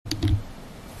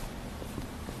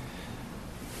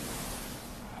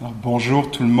Alors,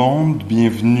 bonjour tout le monde,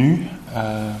 bienvenue.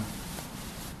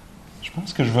 Je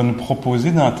pense que je vais nous proposer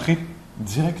d'entrer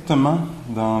directement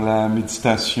dans la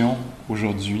méditation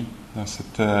aujourd'hui, dans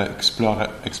cette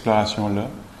exploration-là,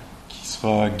 qui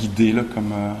sera guidée là,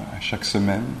 comme à chaque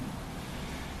semaine.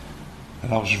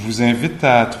 Alors, je vous invite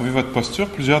à trouver votre posture.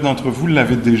 Plusieurs d'entre vous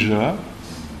l'avez déjà.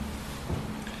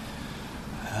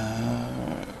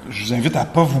 Je vous invite à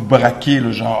pas vous braquer,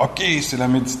 là, genre, OK, c'est la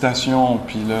méditation,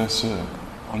 puis là,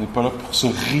 on n'est pas là pour se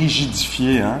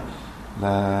rigidifier. Hein?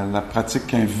 La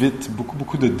pratique invite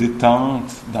beaucoup de détente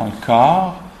dans le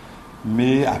corps,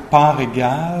 mais à part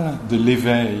égale de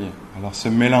l'éveil. Alors, ce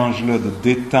mélange-là de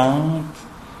détente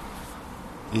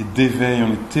et d'éveil,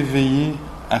 on est éveillé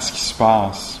à ce qui se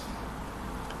passe.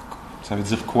 Ça veut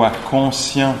dire quoi?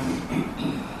 Conscient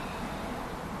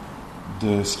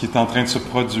de ce qui est en train de se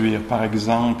produire. Par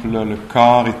exemple, là, le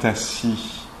corps est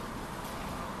assis.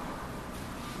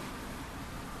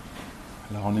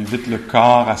 Alors, on invite le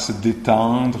corps à se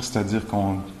détendre, c'est-à-dire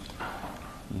qu'on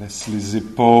laisse les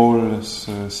épaules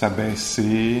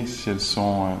s'abaisser si elles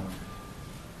sont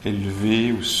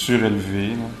élevées ou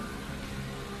surélevées. Là.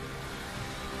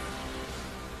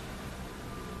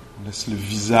 On laisse le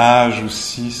visage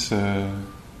aussi se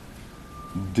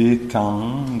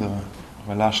détendre.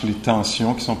 On relâche les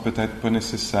tensions qui sont peut-être pas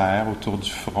nécessaires autour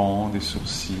du front, des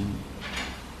sourcils,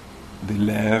 des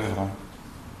lèvres.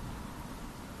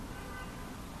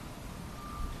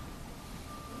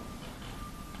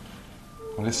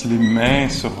 On laisse les mains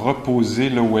se reposer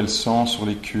là où elles sont, sur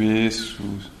les cuisses ou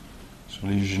sur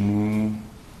les genoux.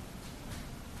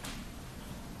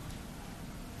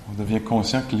 On devient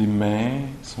conscient que les mains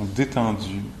sont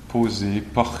détendues, posées,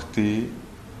 portées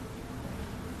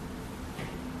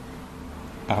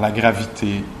par la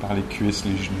gravité, par les cuisses,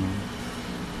 les genoux.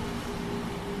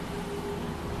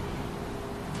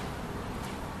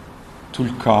 Tout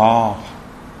le corps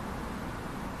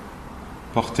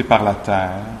porté par la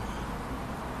terre.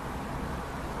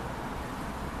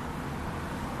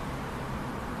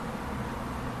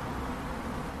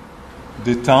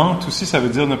 Détente aussi, ça veut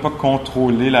dire ne pas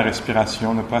contrôler la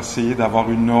respiration, ne pas essayer d'avoir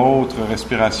une autre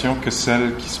respiration que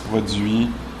celle qui se produit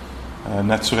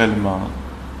naturellement.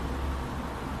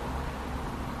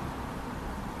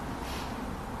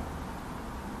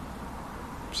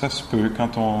 Ça se peut,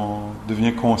 quand on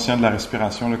devient conscient de la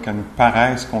respiration, là, qu'elle nous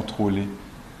paraisse contrôlée.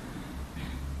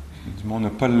 Du moins, on n'a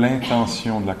pas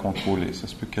l'intention de la contrôler. Ça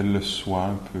se peut qu'elle le soit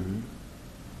un peu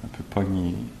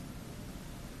pognée.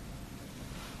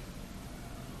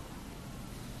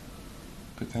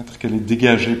 Peut-être qu'elle est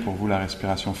dégagée pour vous, la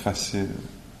respiration facile.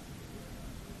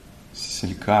 Si c'est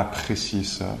le cas, appréciez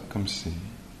ça comme c'est.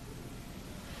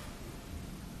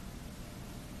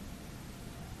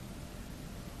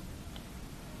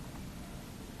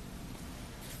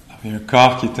 Il y a un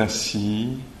corps qui est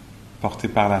assis, porté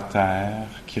par la terre,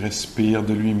 qui respire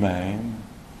de lui-même.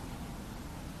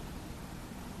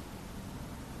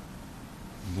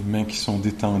 Des mains qui sont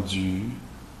détendues.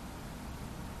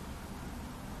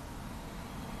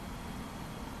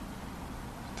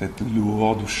 Peut-être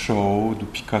lourde ou chaude ou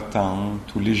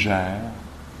picotante ou légère.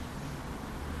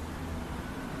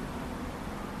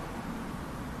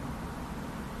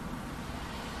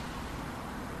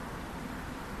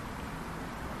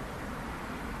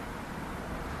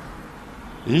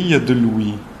 Et il y a de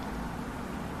l'ouïe.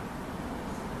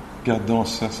 Regardons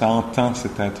ça, ça entend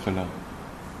cet être-là.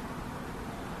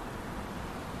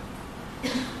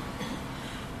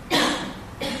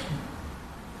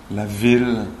 La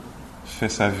ville fait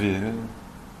sa ville.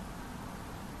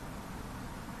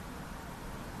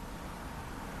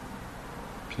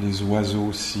 Puis les oiseaux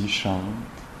aussi chantent.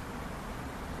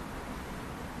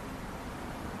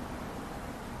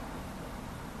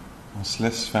 On se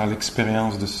laisse faire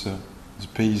l'expérience de ça, du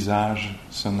paysage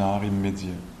sonore immédiat.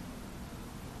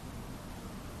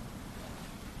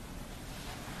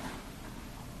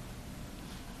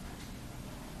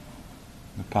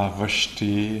 Ne pas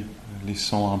rejeter les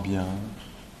sons ambiants.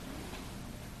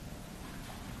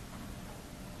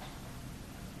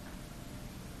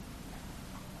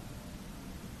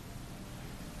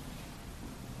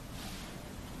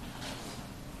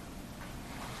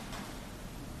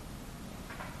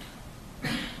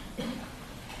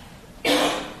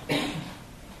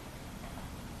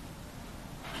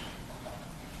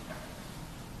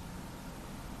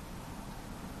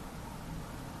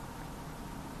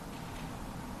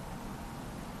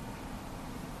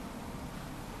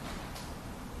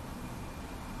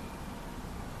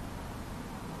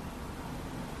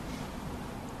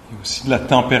 Il y a aussi de la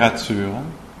température, hein,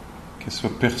 qu'elle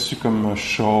soit perçue comme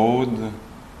chaude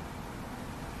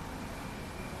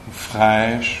ou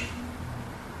fraîche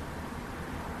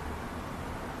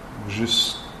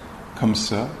juste comme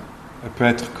ça, elle peut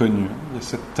être connue. Il y a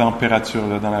cette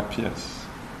température-là dans la pièce,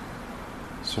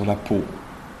 sur la peau,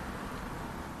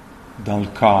 dans le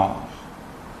corps.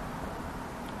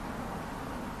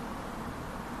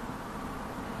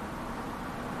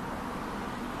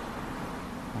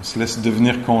 On se laisse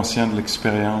devenir conscient de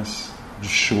l'expérience du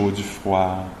chaud, du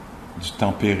froid, du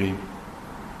tempéré.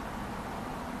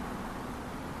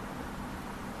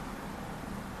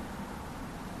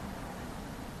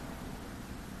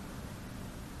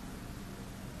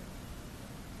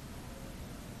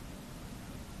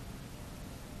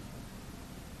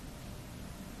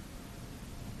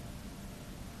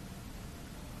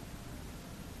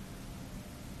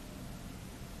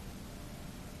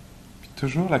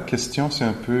 Toujours la question, c'est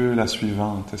un peu la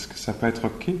suivante. Est-ce que ça peut être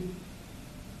OK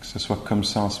que ce soit comme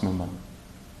ça en ce moment?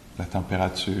 La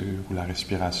température, ou la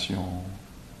respiration,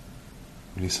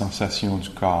 ou les sensations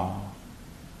du corps.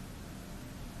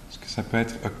 Est-ce que ça peut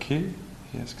être OK? Et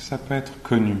est-ce que ça peut être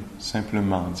connu,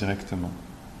 simplement, directement?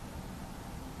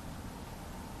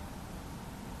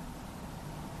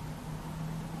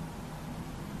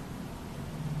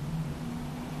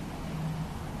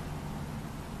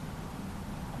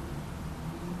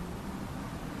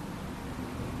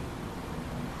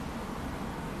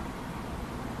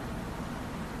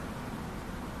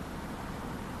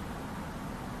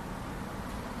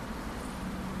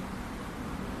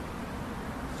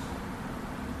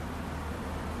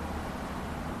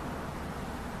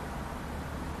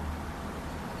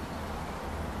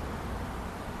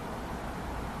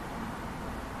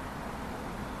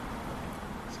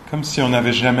 Comme si on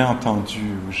n'avait jamais entendu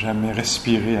ou jamais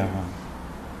respiré avant.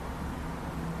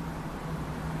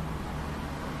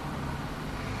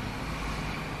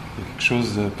 Il y a quelque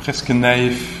chose de presque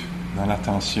naïf dans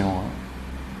l'attention.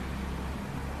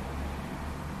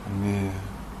 On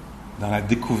est dans la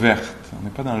découverte, on n'est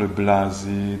pas dans le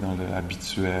blasé, dans le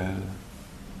habituel.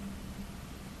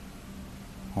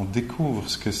 On découvre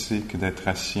ce que c'est que d'être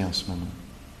assis en ce moment.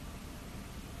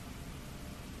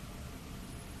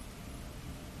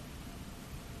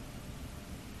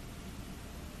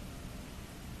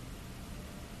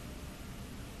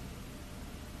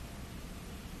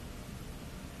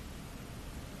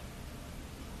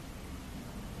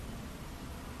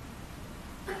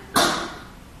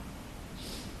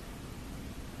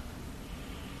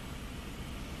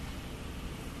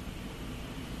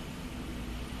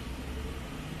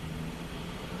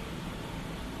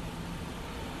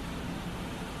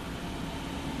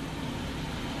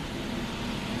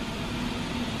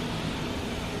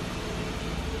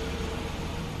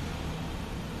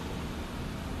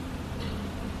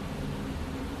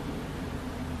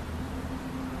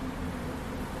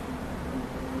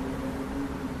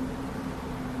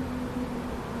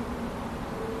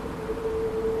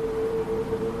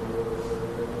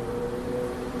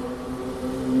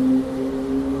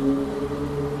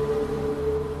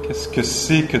 Qu'est-ce que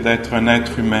c'est que d'être un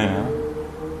être humain, hein?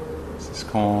 C'est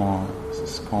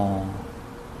ce qu'on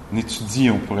étudie,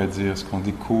 on pourrait dire, ce qu'on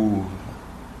découvre.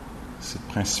 C'est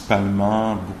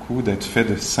principalement beaucoup d'être fait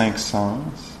de 5 sens.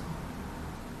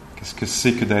 Qu'est-ce que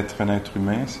c'est que d'être un être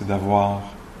humain? C'est d'avoir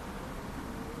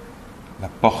la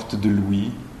porte de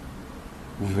l'ouïe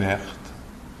ouverte,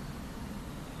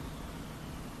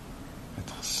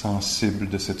 être sensible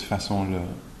de cette façon-là,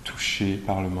 touché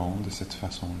par le monde de cette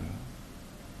façon-là.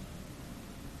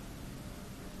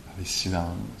 Les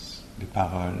silences, les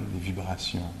paroles, les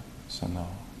vibrations sonores.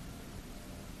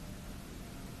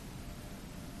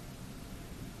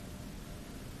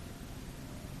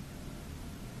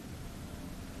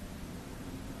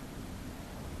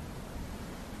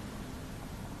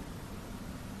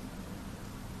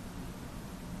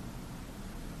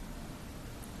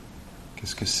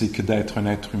 Qu'est-ce que c'est que d'être un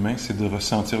être humain? C'est de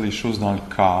ressentir les choses dans le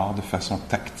corps de façon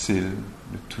tactile,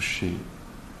 le toucher.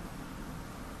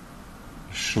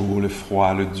 Le chaud, le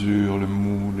froid, le dur, le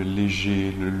mou, le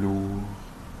léger, le lourd.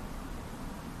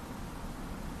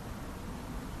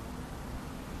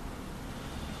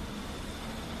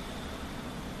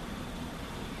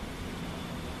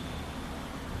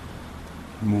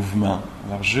 Le mouvement.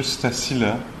 Alors juste assis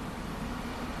là,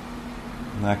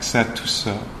 on a accès à tout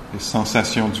ça, les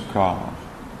sensations du corps,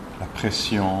 la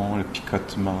pression, le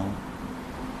picotement,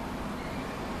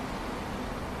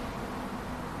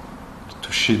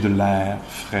 toucher de l'air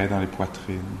frais dans les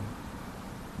poitrines,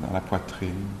 dans la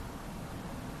poitrine,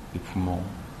 les poumons.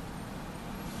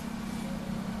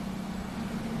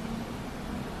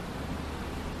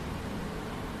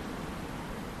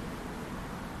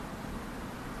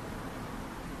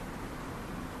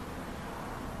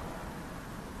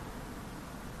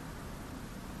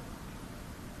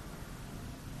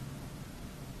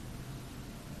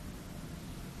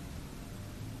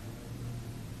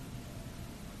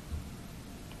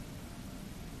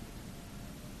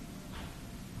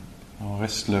 On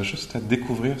reste là juste à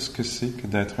découvrir ce que c'est que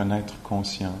d'être un être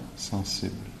conscient,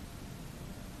 sensible.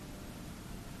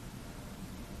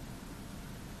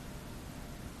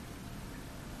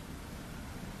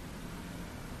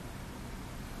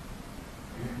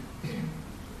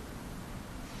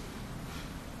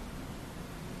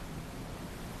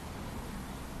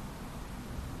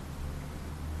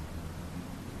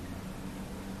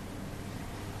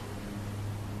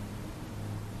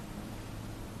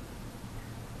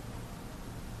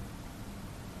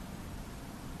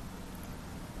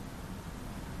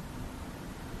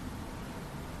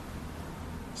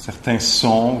 Certains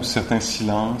sons ou certains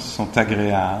silences sont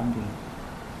agréables.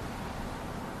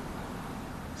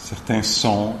 Certains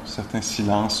sons, certains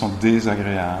silences sont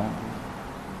désagréables.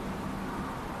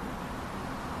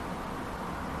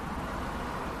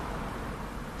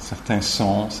 Certains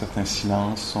sons, certains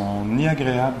silences sont ni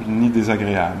agréables ni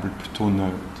désagréables, plutôt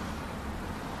neutres.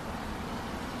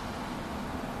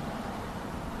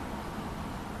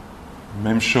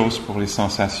 Même chose pour les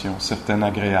sensations, certaines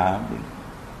agréables,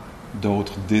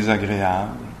 d'autres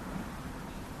désagréables,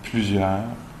 plusieurs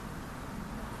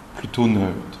plutôt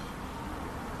neutres.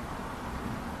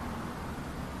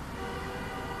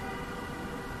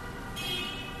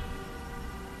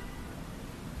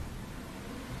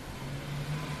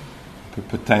 On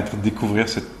peut peut-être découvrir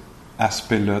cet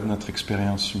aspect-là de notre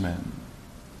expérience humaine,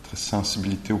 notre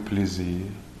sensibilité au plaisir,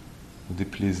 au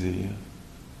déplaisir,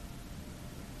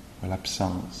 à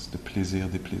l'absence de plaisir,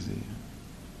 déplaisir.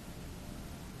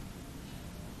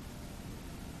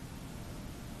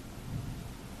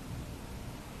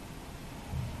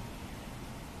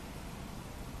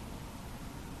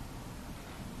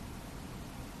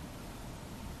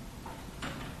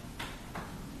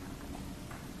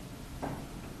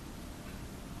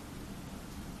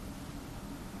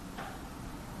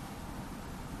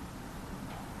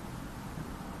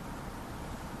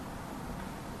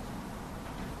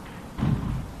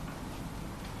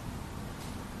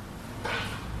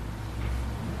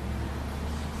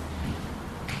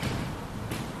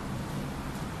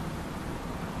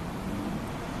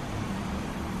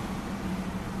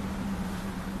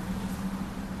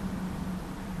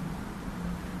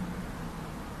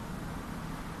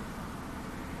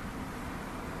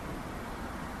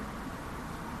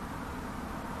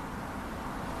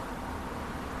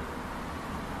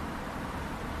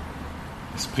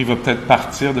 L'esprit va peut-être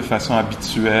partir de façon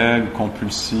habituelle,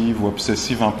 compulsive ou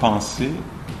obsessive en pensée,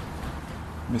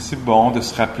 mais c'est bon de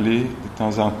se rappeler de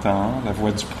temps en temps, la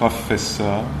voix du prof fait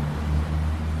ça.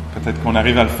 Peut-être qu'on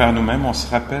arrive à le faire nous-mêmes, on se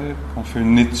rappelle qu'on fait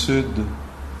une étude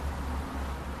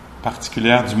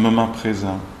particulière du moment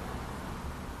présent.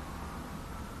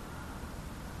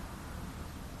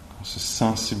 Qu'on se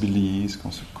sensibilise,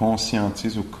 qu'on se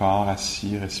conscientise au corps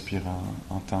assis, respirant,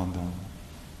 entendant.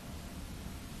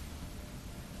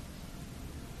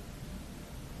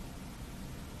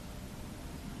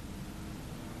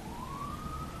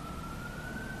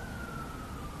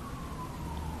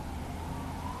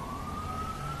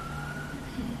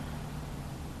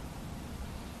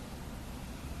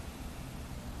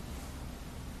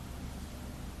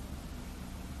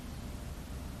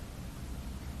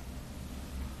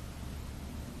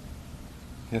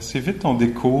 Et assez vite, on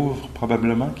découvre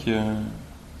probablement qu'il y a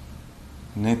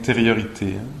une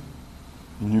intériorité,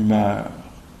 une humeur,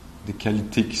 des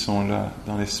qualités qui sont là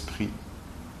dans l'esprit.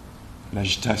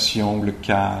 L'agitation ou le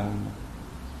calme,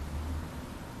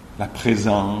 la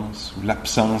présence ou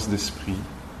l'absence d'esprit.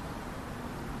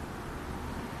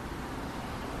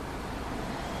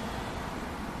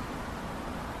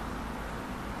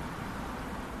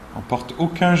 On ne porte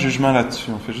aucun jugement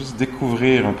là-dessus, on fait juste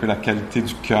découvrir un peu la qualité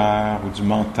du cœur ou du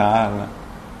mental.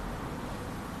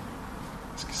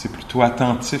 Est-ce que c'est plutôt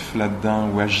attentif là-dedans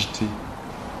ou agité?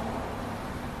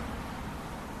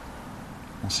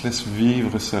 On se laisse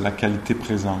vivre ça, la qualité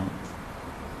présente.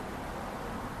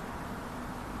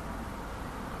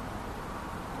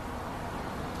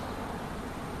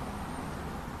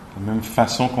 De la même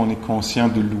façon qu'on est conscient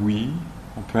de l'ouïe,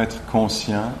 on peut être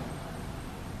conscient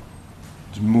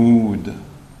du mood,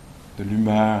 de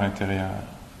l'humeur intérieure.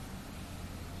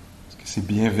 Est-ce que c'est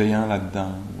bienveillant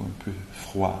là-dedans ou un peu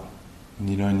froid,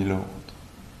 ni l'un ni l'autre?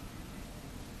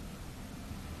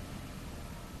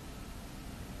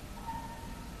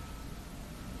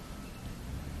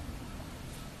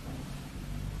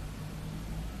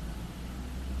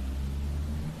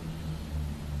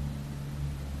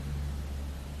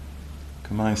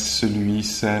 Comment est celui,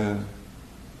 celle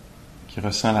qui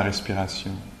ressent la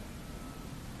respiration?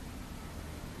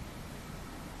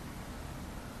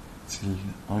 Est-il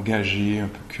engagé, un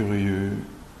peu curieux?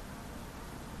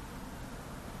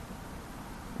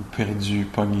 ou perdu,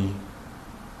 pogné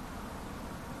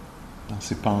dans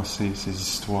ses pensées, ses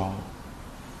histoires?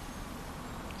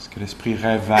 Est-ce que l'esprit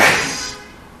rêvasse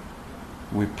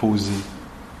ou est posé?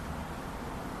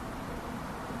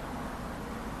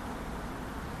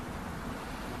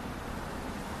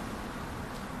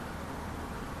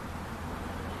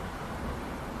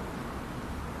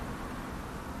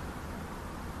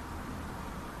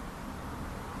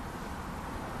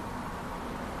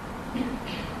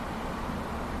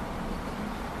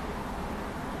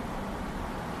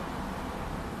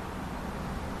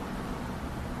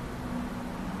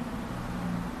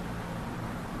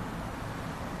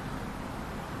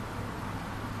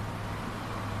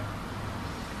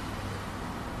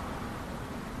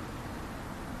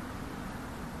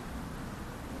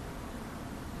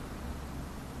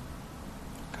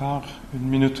 Encore une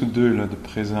minute ou deux là, de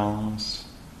présence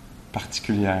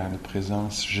particulière, de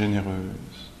présence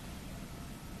généreuse.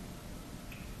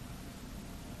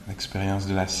 L'expérience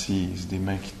de l'assise, des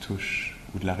mains qui touchent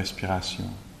ou de la respiration,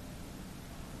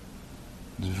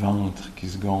 du ventre qui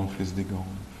se gonfle et se dégonfle.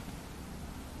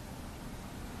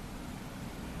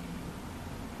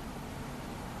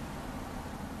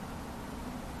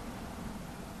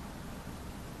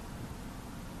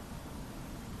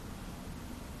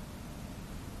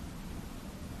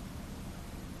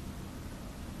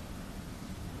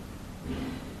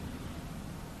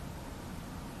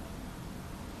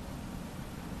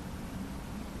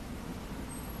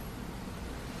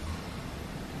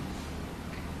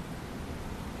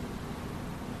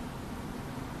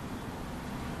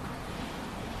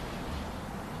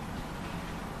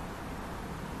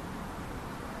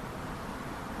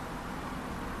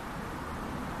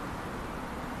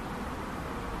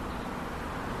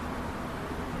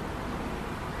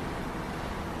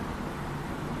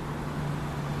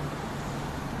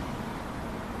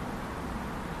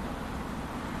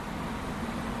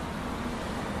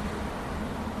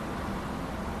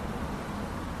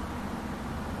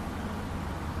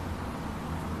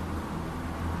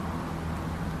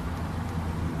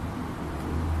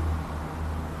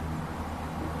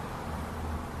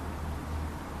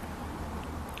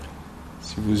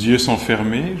 Si vos yeux sont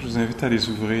fermés, je vous invite à les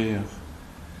ouvrir,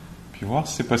 puis voir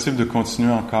si c'est possible de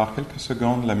continuer encore quelques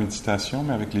secondes la méditation,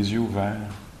 mais avec les yeux ouverts.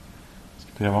 Est-ce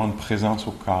qu'il peut y avoir une présence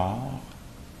au corps?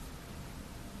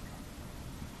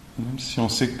 Même si on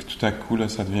sait que tout à coup, là,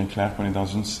 ça devient clair qu'on est dans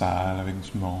une salle avec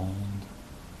du monde,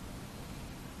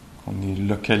 qu'on est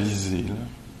localisé, là.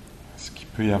 Est-ce qu'il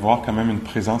peut y avoir quand même une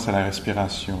présence à la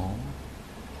respiration?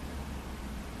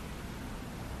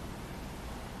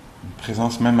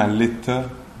 Présence même à l'état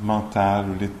mental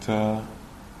ou l'état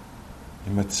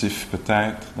émotif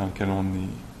peut-être dans lequel on est,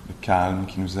 le calme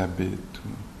qui nous habite, ou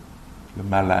le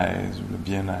malaise ou le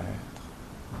bien-être.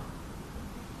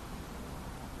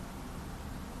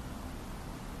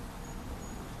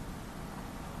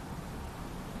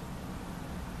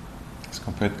 Est-ce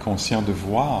qu'on peut être conscient de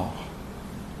voir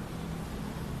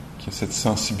qu'il y a cette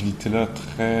sensibilité-là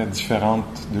très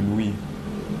différente de l'ouïe?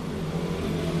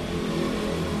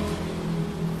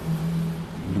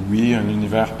 L'ouïe, un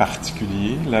univers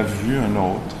particulier, la vue, un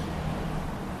autre.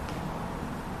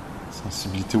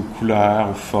 Sensibilité aux couleurs,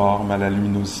 aux formes, à la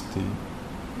luminosité.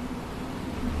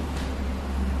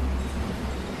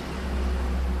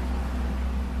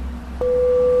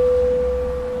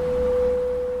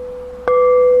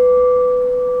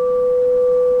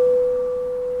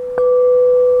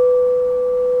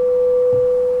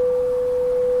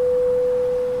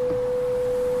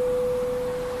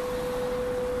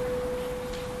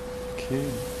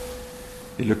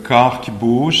 Et le corps qui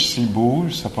bouge, s'il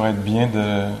bouge, ça pourrait être bien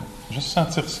de juste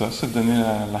sentir ça, se donner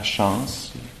la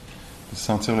chance de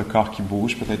sentir le corps qui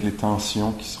bouge, peut-être les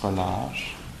tensions qui se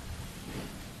relâchent.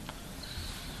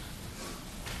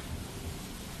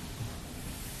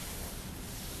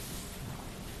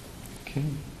 OK.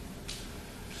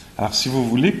 Alors, si vous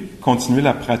voulez continuer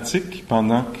la pratique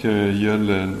pendant qu'il y a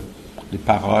les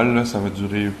paroles, là, ça va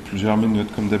durer plusieurs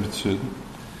minutes comme d'habitude.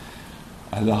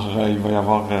 Alors, il va y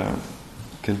avoir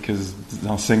quelques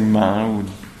enseignements ou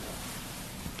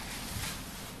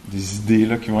des idées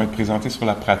là, qui vont être présentées sur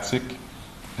la pratique.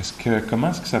 Comment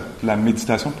est-ce que la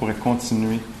méditation pourrait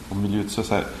continuer au milieu de ça?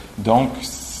 Donc,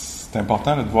 c'est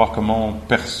important là, de voir comment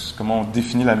on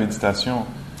définit la méditation.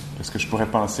 Parce que je pourrais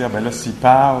penser, là, s'il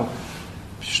parle,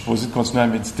 puis je suis supposé de continuer à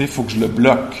méditer, il faut que je le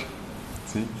bloque.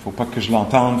 Il ne faut pas que je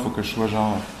l'entende, il faut que je sois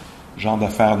genre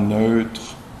d'affaire neutre,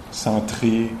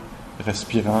 centré,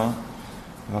 respirant.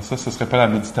 Alors ça, ce ne serait pas la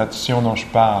méditation dont je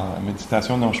parle. La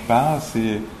méditation dont je parle,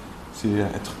 c'est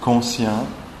être conscient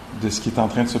de ce qui est en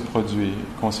train de se produire.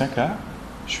 Conscient que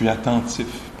je Je suis attentif,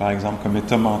 par exemple, comme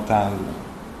état mental.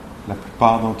 La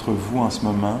plupart d'entre vous, en ce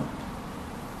moment,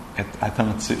 êtes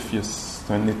attentifs.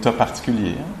 C'est un état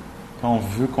particulier. Hein? Quand on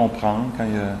veut comprendre, quand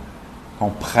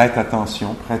on prête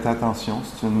attention,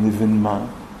 c'est un événement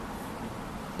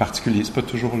particulier. C'est pas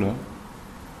toujours là.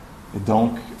 Et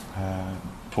donc,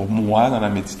 pour moi, dans la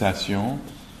méditation,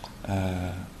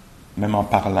 même en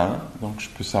parlant, donc je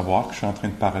peux savoir que je suis en train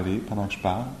de parler pendant que je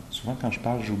parle. Souvent, quand je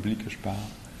parle, j'oublie que je parle.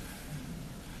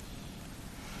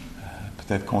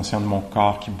 Peut-être conscient de mon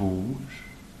corps qui bouge.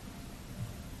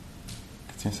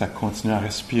 Que tiens, ça continue à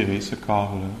respirer, ce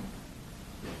corps-là.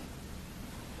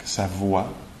 Que ça voit.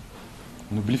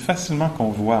 On oublie facilement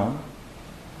qu'on voit. Hein?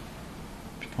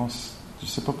 Puis je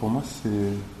sais pas, pour moi,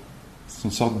 c'est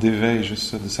une sorte d'éveil,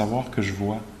 juste ça, de savoir que je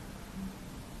vois.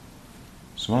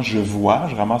 Souvent, je vois,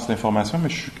 je ramasse l'information, mais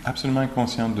je suis absolument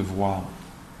inconscient de voir.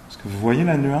 Est-ce que vous voyez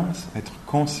la nuance? Être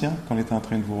conscient qu'on est en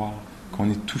train de voir, qu'on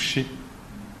est touché.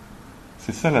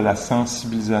 C'est ça, la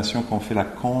sensibilisation qu'on fait, la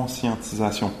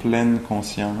conscientisation, pleine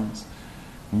conscience,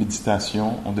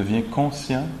 méditation. On devient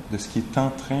conscient de ce qui est en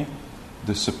train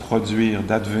de se produire,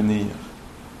 d'advenir.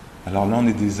 Alors là, on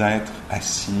est des êtres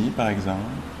assis, par exemple,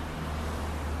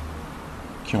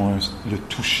 qui ont le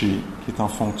toucher qui est en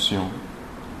fonction,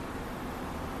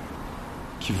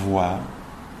 qui voient,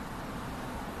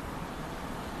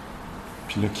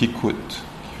 puis là, qui écoutent,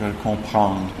 qui veulent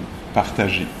comprendre,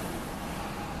 partager.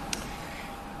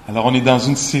 Alors, on est dans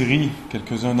une série,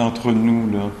 quelques-uns d'entre nous,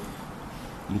 là,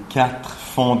 les 4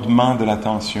 fondements de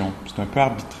l'attention. C'est un peu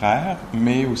arbitraire,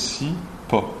 mais aussi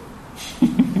pas.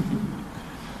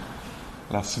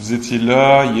 Alors, si vous étiez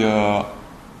là il y a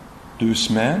 2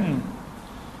 semaines,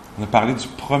 on a parlé du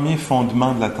premier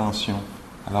fondement de l'attention.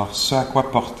 Alors, ce à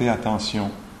quoi porter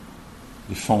attention,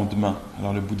 les fondements.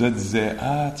 Alors, le Bouddha disait, «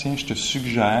 Ah, tiens, je te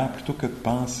suggère, plutôt que de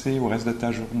penser au reste de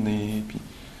ta journée, puis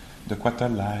de quoi tu as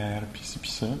l'air, puis ci,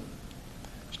 puis ça,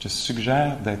 je te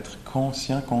suggère d'être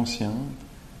consciente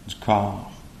du corps. »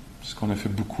 C'est ce qu'on a fait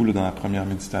beaucoup là, dans la première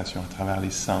méditation, à travers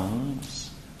les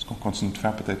sens, ce qu'on continue de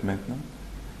faire peut-être maintenant,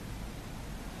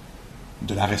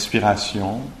 de la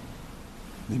respiration,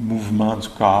 des mouvements du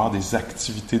corps, des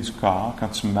activités du corps. Quand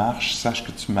tu marches, sache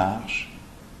que tu marches.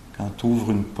 Quand tu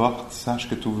ouvres une porte, sache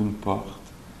que tu ouvres une porte.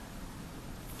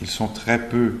 Ils sont très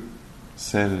peu,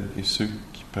 celles et ceux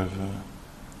qui peuvent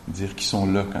dire qu'ils sont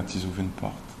là quand ils ouvrent une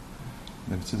porte.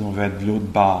 D'habitude, on veut être de l'autre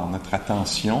bord. Notre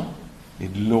attention est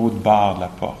de l'autre bord de la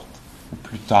porte, ou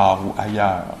plus tard, ou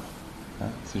ailleurs. Hein?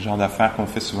 C'est le genre d'affaires qu'on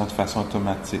fait souvent de façon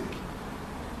automatique.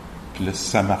 Puis là, si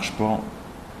ça ne marche pas,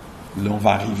 là, on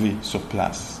va arriver sur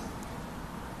place.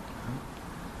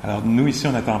 Alors, nous, ici,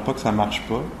 on n'attend pas que ça ne marche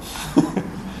pas.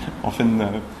 On fait une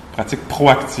pratique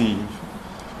proactive,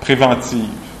 préventive.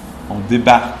 On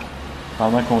débarque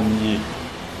pendant qu'on y est.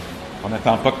 On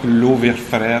n'attend pas que l'eau vire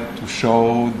frette ou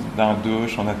chaude dans la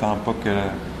douche. On n'attend pas que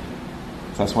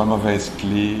ça soit mauvaise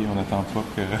clé. On n'attend pas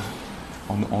que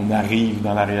on arrive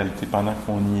dans la réalité pendant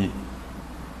qu'on y est.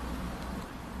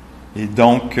 Et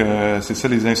donc, c'est ça,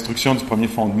 les instructions du premier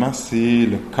fondement, c'est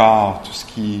le corps, tout ce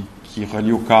qui est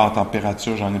relié au corps,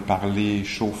 température, j'en ai parlé,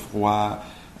 chaud, froid,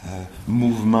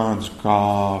 mouvement du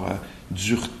corps,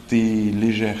 dureté,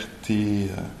 légèreté,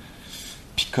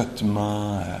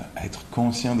 picotement, être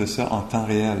conscient de ça en temps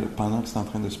réel, pendant que c'est en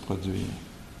train de se produire.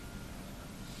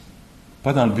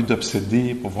 Pas dans le but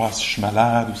d'obséder pour voir si je suis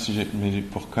malade ou si mais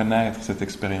pour connaître cette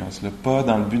expérience-là. Pas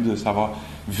dans le but de savoir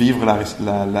vivre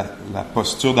la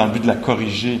posture, dans le but de la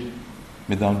corriger,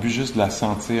 mais dans le but juste de la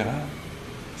sentir. Ah,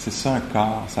 c'est ça un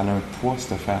corps, ça a un poids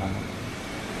cette affaire-là.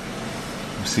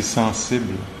 Ou c'est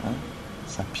sensible, hein?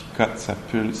 Ça picote, ça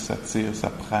pulse, ça tire, ça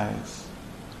presse.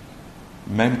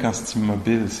 Même quand c'est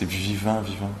immobile, c'est vivant.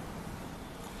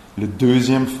 Le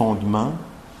deuxième fondement,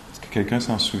 est-ce que quelqu'un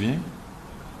s'en souvient?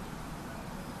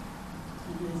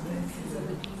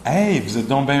 Hey, vous êtes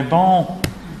donc bien bon!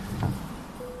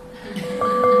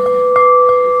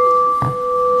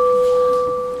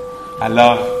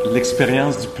 Alors,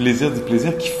 l'expérience du plaisir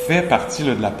qui fait partie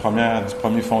là, du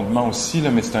premier fondement aussi,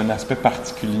 là, mais c'est un aspect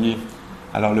particulier.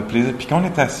 Alors, le plaisir. Puis quand on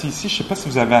est assis ici, je ne sais pas si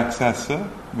vous avez accès à ça,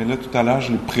 mais là, tout à l'heure,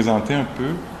 je l'ai présenté un peu.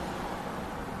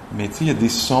 Mais tu sais, il y a des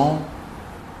sons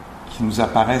qui nous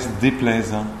apparaissent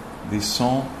déplaisants, des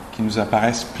sons qui nous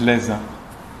apparaissent plaisants.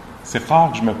 C'est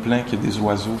rare que je me plains qu'il y ait des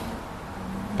oiseaux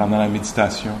pendant la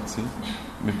méditation, tu sais.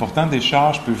 Mais pourtant, des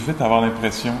chars, je peux vite avoir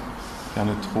l'impression qu'il y en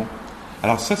a trop.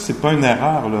 Alors ça, c'est pas une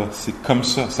erreur, là. C'est comme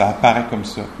ça apparaît comme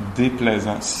ça,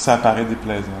 déplaisant. Si ça apparaît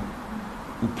déplaisant,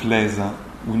 ou plaisant,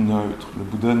 ou neutre, le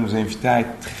Bouddha nous invitait à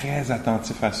être très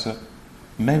attentifs à ça.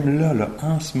 Même là,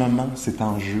 en ce moment, c'est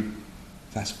en jeu.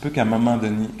 Ça se peut qu'à un moment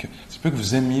donné, ça se peut que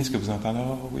vous aimiez ce que vous entendez. «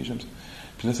 Oh oui, j'aime ça. »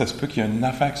 Puis là, ça se peut qu'il y a une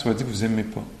affaire qui soit dit que vous n'aimez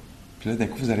pas. Puis là, d'un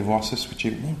coup, vous allez voir ça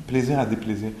switcher. Plaisir à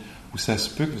déplaisir. Ou ça se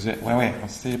peut que vous ayez, ouais,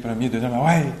 c'était premier, deuxième,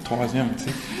 ouais, troisième, tu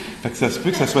sais. Fait que ça se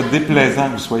peut que ça soit déplaisant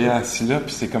que vous soyez assis là,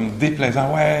 puis c'est comme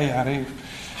déplaisant, ouais, arrive.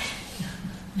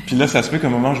 Puis là, ça se peut qu'à un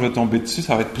moment où je vais tomber dessus,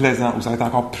 ça va être plaisant, ou ça va être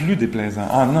encore plus déplaisant.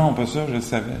 Ah non, pas ça, je le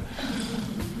savais.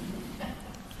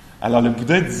 Alors le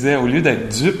Bouddha disait, au lieu d'être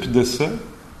dupe de ça,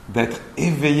 d'être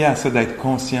éveillé à ça, d'être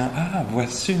conscient, ah,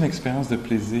 voici une expérience de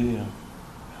plaisir.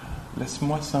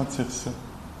 Laisse-moi sentir ça.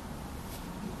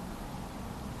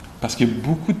 Parce qu'il y a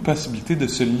beaucoup de possibilités de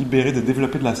se libérer, de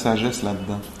développer de la sagesse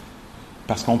là-dedans.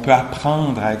 Parce qu'on peut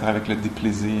apprendre à être avec le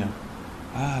déplaisir.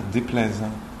 Ah, déplaisant.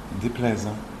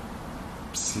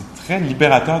 C'est très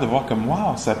libérateur de voir comme,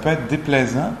 wow, ça peut être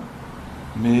déplaisant,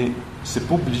 mais c'est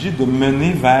pas obligé de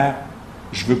mener vers,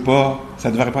 je veux pas, ça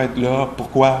devrait pas être là,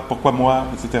 pourquoi moi,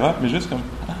 etc. Mais juste comme,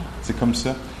 ah, c'est comme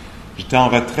ça. J'étais en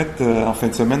retraite en fin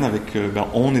de semaine avec,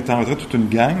 on était en retraite toute une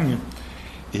gang.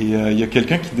 Et il y a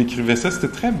quelqu'un qui décrivait ça, c'était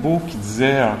très beau, qui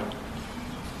disait,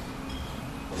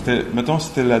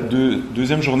 c'était la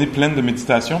deuxième journée pleine de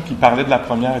méditation, puis il parlait de la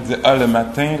première, il disait, le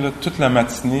matin, là, toute la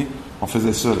matinée, on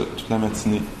faisait ça, là, toute la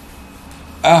matinée.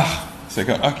 C'est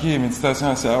comme, ok,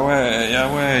 méditation, c'est, ah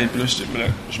ouais, puis là,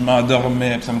 je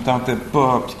m'endormais, puis ça me tentait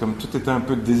pas, puis comme tout était un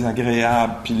peu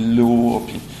désagréable, puis lourd,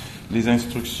 puis les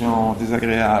instructions,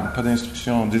 désagréables, pas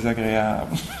d'instructions,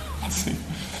 désagréables.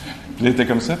 Puis là, il était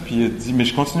comme ça, puis il a dit, mais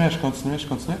je continuais. Puis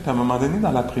à un moment donné,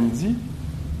 dans l'après-midi,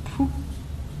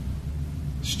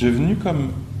 je suis devenu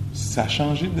comme, ça a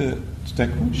changé de, tout à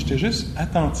coup, j'étais juste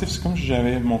attentif. C'est comme si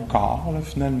j'avais mon corps, là,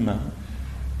 finalement.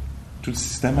 Tout le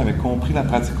système avait compris la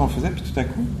pratique qu'on faisait, puis tout à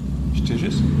coup, j'étais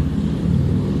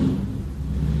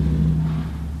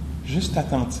juste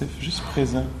attentif, juste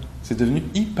présent. C'est devenu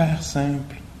hyper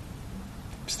simple.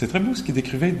 Puis c'était très beau ce qu'il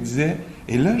décrivait. Il disait,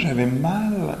 et là, j'avais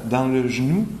mal dans le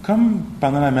genou, comme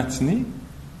pendant la matinée,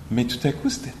 mais tout à coup,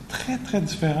 c'était très, très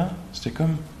différent. C'était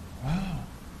comme, wow!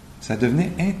 Ça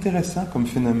devenait intéressant comme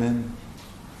phénomène.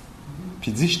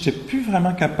 Puis il dit, je n'étais plus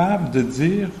vraiment capable de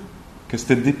dire que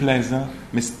c'était déplaisant.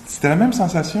 Mais c'était la même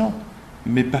sensation.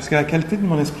 Mais parce que la qualité de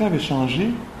mon esprit avait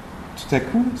changé, tout à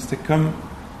coup,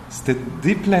 c'était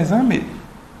déplaisant, mais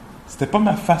c'était pas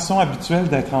ma façon habituelle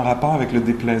d'être en rapport avec le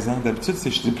déplaisant. D'habitude, je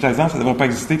suis déplaisant, ça ne devrait pas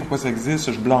exister, pourquoi ça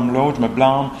existe? Je blâme l'autre, je me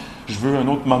blâme, je veux un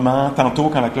autre moment, tantôt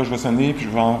quand la cloche va sonner, puis je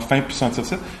vais enfin plus sentir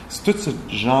ça. C'est tout ce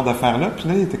genre d'affaires-là. Puis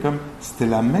là, il était comme, c'était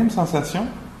la même sensation,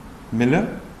 mais là,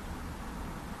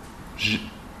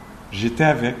 j'étais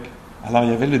avec. Alors,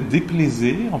 il y avait le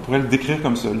déplaisir, on pourrait le décrire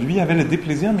comme ça. Lui, il avait le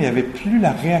déplaisir, mais il n'y avait plus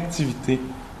la réactivité.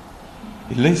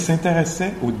 Et là, il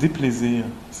s'intéressait au déplaisir.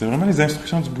 C'est vraiment les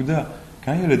instructions du Bouddha.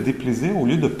 Quand il y a le déplaisir, au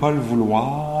lieu de ne pas le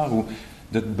vouloir, ou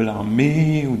de te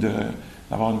blâmer, ou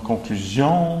d'avoir une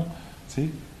conclusion, tu sais,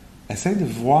 essaye de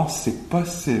voir si c'est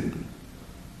possible.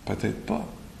 Peut-être pas,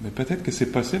 mais peut-être que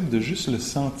c'est possible de juste le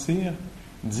sentir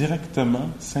directement,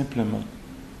 simplement.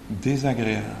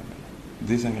 Désagréable.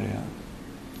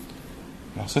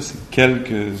 Alors ça, c'est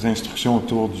quelques instructions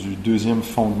autour du deuxième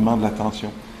fondement de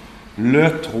l'attention.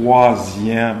 Le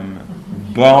troisième.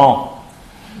 Bon.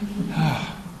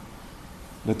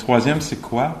 Le troisième, c'est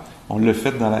quoi? On l'a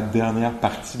fait dans la dernière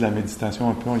partie de la méditation,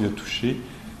 un peu, on y a touché.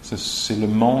 C'est le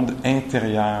monde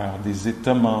intérieur, des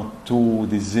états mentaux,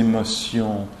 des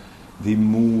émotions, des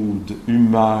moods,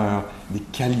 humeurs, des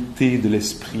qualités de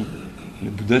l'esprit. Le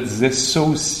Bouddha disait, ça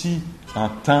aussi, en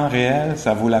temps réel,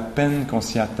 ça vaut la peine qu'on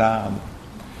s'y attarde.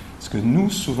 Parce que nous,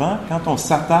 souvent, quand on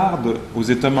s'attarde aux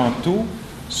états mentaux,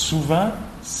 souvent,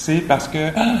 c'est parce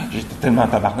que j'étais tellement en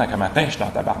tabarnak un matin, j'étais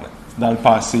en tabarnak dans le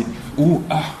passé. Ou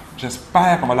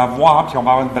j'espère qu'on va la voir, puis qu'on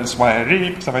va avoir une belle soirée,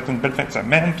 puis que ça va être une belle fin de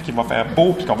semaine, puis qu'il va faire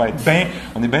beau, puis qu'on va être bien.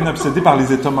 On est bien obsédé par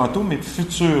les états mentaux, mais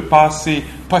futur, passé,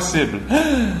 possible.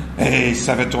 Et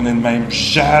ça va tourner de même.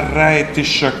 J'aurais été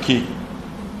choqué.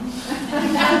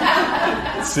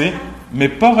 Tu sais, mais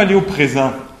pas relié au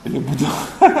présent. Et le Bouddha,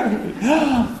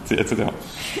 etc.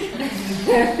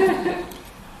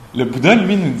 Le Bouddha,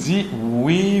 lui, nous dit,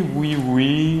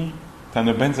 oui, t'en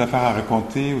as bien des affaires à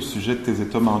raconter au sujet de tes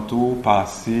états mentaux,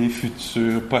 passés,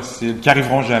 futurs, possibles, qui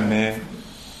arriveront jamais,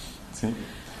 tu sais,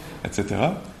 etc.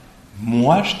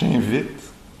 Moi, je t'invite,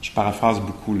 je paraphrase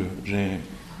beaucoup, là,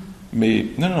 mais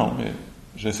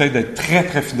j'essaie d'être très,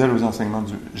 très fidèle aux enseignements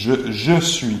du... Je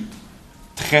suis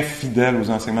très fidèle aux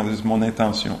enseignements de mon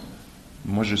intention.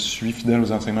 Moi, je suis fidèle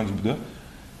aux enseignements du Bouddha.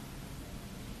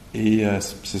 Et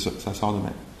c'est ça sort de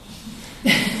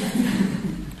même.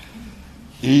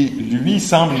 Et lui, il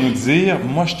semble nous dire,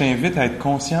 moi, je t'invite à être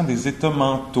conscient des états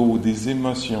mentaux, des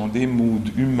émotions, des moods,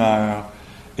 humeurs,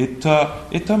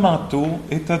 états mentaux,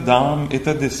 états d'âme,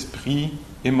 états d'esprit,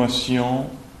 émotions,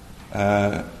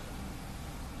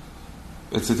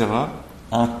 etc.,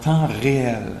 en temps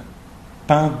réel,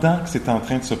 pendant que c'est en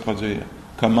train de se produire.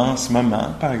 Comme en ce moment,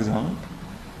 par exemple,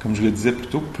 comme je le disais plus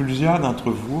tôt, plusieurs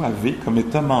d'entre vous avaient comme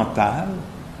état mental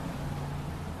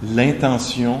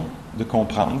l'intention de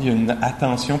comprendre. Il y a une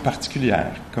attention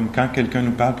particulière, comme quand quelqu'un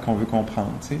nous parle et qu'on veut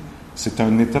comprendre. Tu sais. C'est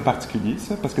un état particulier,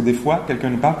 ça, parce que des fois, quelqu'un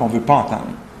nous parle et qu'on ne veut pas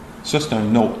entendre. Ça, c'est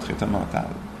un autre état mental.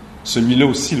 Celui-là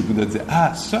aussi, le Bouddha dit,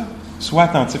 ça, sois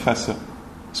attentif à ça.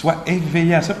 Sois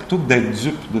éveillé à ça plutôt que d'être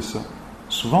dupe de ça.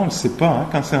 Souvent, on ne le sait pas, hein,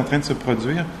 quand c'est en train de se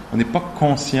produire, on n'est pas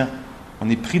conscient. On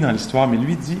est pris dans l'histoire, mais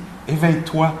lui dit,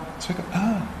 éveille-toi. Tu fais comme,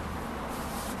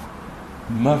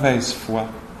 mauvaise foi.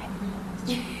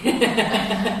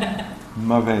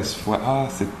 Mauvaise foi.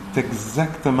 C'est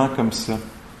exactement comme ça.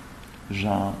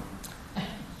 Genre,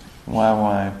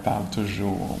 ouais, parle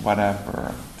toujours, whatever.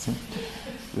 Tu sais.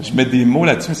 Je mets des mots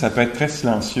là-dessus, mais ça peut être très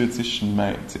silencieux. Tu sais, je suis une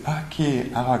maître. Tu sais,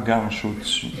 OK, arrogant, je suis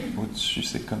au-dessus. Au-dessus,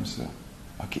 c'est comme ça.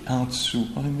 OK, en dessous.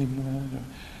 Mais moi, là.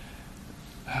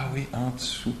 Oui, en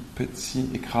dessous. Petit,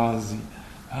 écrasé.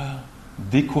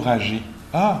 Découragé.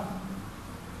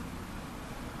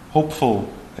 Hopeful.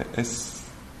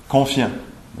 Confiant,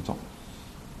 mettons.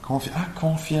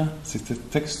 Confiant. C'est cette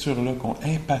texture-là.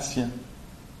 Impatient.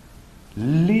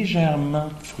 Légèrement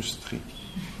frustré.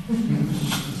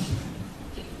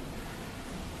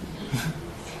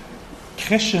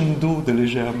 Crescendo de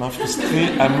légèrement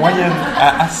frustré à moyenne,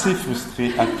 à assez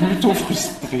frustré, à plutôt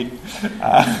frustré,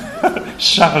 à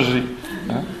chargé.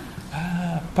 Hein?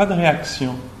 Pas de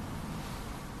réaction.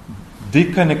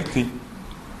 Déconnecté.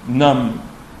 Numb.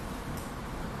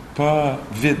 Pas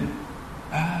vide.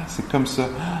 C'est comme ça.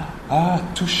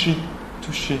 Touché.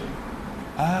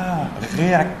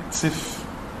 Réactif.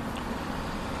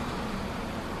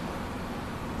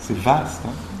 C'est vaste,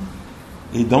 hein?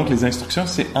 Et donc, les instructions,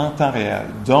 c'est en temps réel.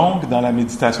 Donc, dans la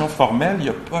méditation formelle, il n'y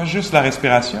a pas juste la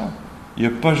respiration. Il n'y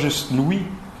a pas juste l'ouïe.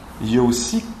 Il y a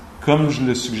aussi, comme je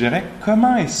le suggérais,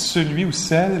 comment est celui ou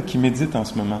celle qui médite en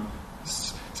ce moment?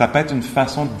 Ça peut être une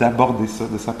façon d'aborder ça,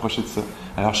 de s'approcher de ça.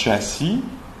 Alors, je suis assis,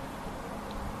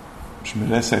 je me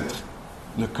laisse être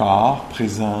le corps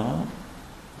présent,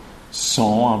 son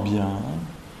ambiant,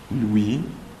 l'ouïe,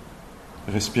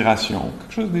 respiration,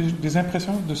 quelque chose, des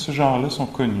impressions de ce genre-là sont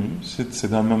connues, c'est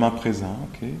dans le moment présent,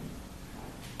 ok?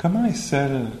 Comment est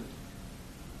celle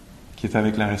qui est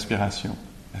avec la respiration?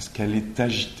 Est-ce qu'elle est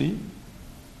agitée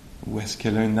ou est-ce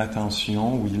qu'elle a une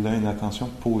attention ou il a une attention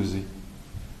posée?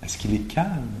 Est-ce qu'il est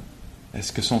calme?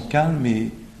 Est-ce que son calme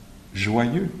est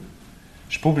joyeux? Je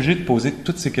ne suis pas obligé de poser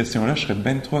toutes ces questions-là, je serais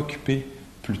bien trop occupé.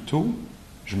 Plutôt,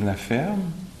 je me la ferme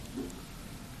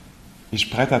et je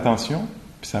prête attention.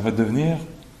 Puis ça va devenir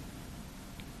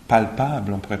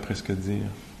palpable, on pourrait presque dire.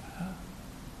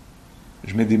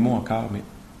 Je mets des mots encore, mais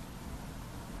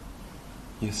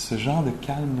il y a ce genre de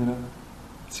calme-là,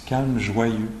 petit calme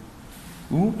joyeux.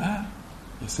 Ou, il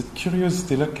y a cette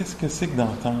curiosité-là, qu'est-ce que c'est que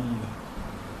d'entendre?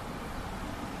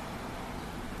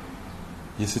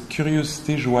 Il y a cette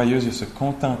curiosité joyeuse, il y a ce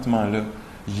contentement-là.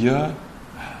 Il y a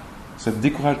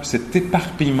cet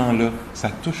éparpillement-là. Ça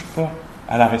ne touche pas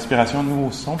à la respiration, nous,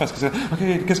 au son, parce que c'est,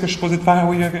 OK, qu'est-ce que je suis supposé de faire?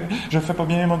 Oui, okay, je ne le fais pas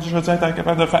bien, mon Dieu, je veux être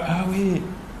capable de le faire. Oui!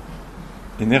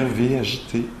 Énervé,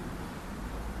 agité.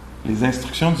 Les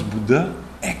instructions du Bouddha,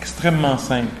 extrêmement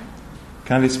simples.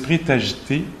 Quand l'esprit est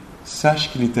agité,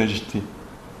 sache qu'il est agité.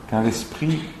 Quand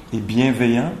l'esprit est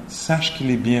bienveillant, sache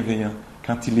qu'il est bienveillant.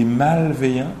 Quand il est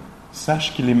malveillant,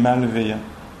 sache qu'il est malveillant.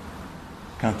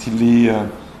 Quand il est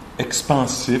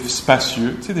expansif,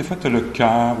 spacieux. Tu sais, des fois, tu as le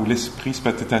cœur ou l'esprit, c'est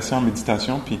peut-être assis en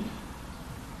méditation, puis,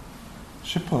 je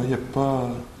sais pas, il n'y a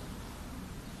pas...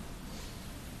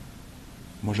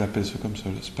 Moi, j'appelle ça comme ça,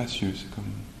 là, spacieux, c'est comme...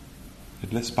 Il y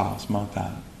a de l'espace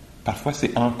mental. Parfois,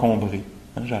 c'est encombré.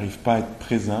 Hein? J'arrive pas à être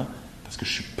présent parce que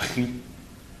je suis pris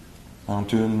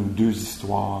entre une ou deux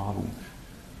histoires, ou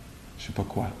je sais pas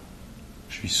quoi.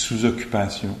 Je suis sous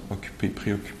occupation, occupé,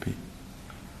 préoccupé.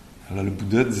 Alors, le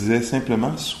Bouddha disait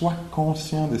simplement, sois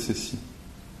conscient de ceci.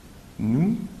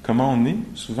 Nous, comment on est,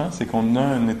 souvent, c'est qu'on a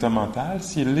un état mental,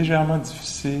 s'il est légèrement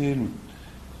difficile, ou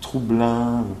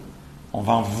troublant, ou on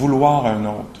va en vouloir un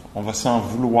autre. On va s'en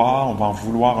vouloir, on va en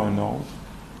vouloir un autre.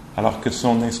 Alors que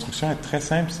son instruction est très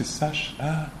simple, c'est sache,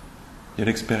 il y a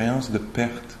l'expérience de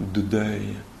perte ou de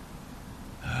deuil.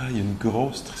 Il y a une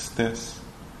grosse tristesse.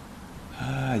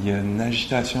 Il y a une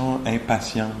agitation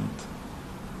impatiente.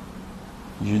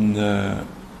 Il y a une,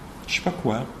 je sais pas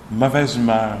quoi, mauvaise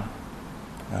humeur.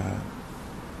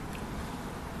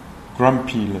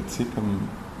 Grumpy, là, tu sais, comme...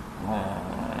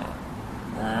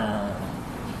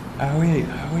 oui,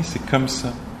 c'est comme ça.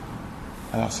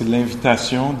 Alors, c'est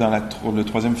l'invitation dans le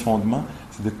troisième fondement,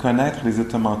 c'est de connaître les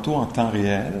états mentaux en temps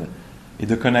réel et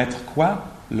de connaître quoi?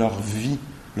 Leur vie,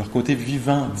 leur côté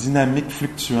vivant, dynamique,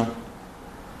 fluctuant.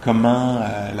 Comment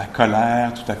la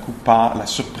colère, tout à coup, la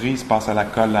surprise passe à la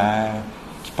colère,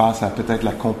 qui passe à peut-être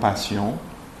la compassion.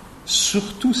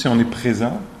 Surtout si on est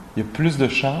présent, il y a plus de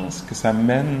chances que ça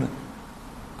mène,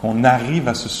 qu'on arrive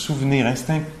à se souvenir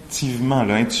instinctivement,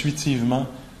 là, intuitivement,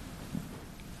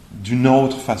 d'une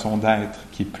autre façon d'être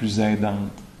qui est plus aidante.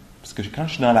 Parce que quand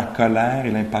je suis dans la colère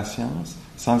et l'impatience,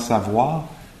 sans le savoir,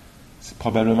 c'est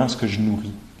probablement ce que je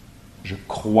nourris. Je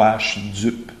crois, je suis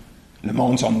dupe. Le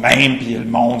monde sont de même, puis le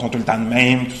monde sont tout le temps de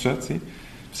même, tout ça, tu sais.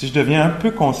 Si je deviens un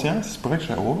peu conscient, c'est pour ça que je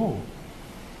fais « Oh,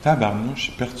 tabarnouche,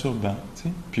 c'est perturbant, tu sais. »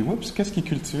 Puis oups, qu'est-ce qui est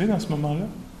cultivé dans ce moment-là?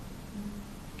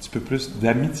 Un petit peu plus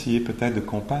d'amitié, peut-être de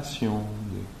compassion.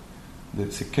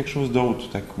 C'est quelque chose d'autre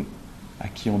tout à coup, à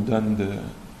qui on donne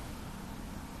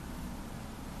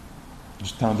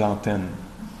du temps d'antenne,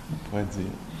 on pourrait dire.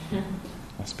 Alors,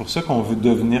 c'est pour ça qu'on veut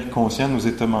devenir conscient de nos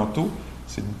états mentaux,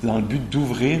 c'est dans le but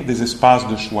d'ouvrir des espaces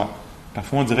de choix.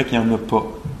 Parfois, on dirait qu'il n'y en a pas.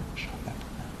 Puis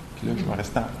là, je vais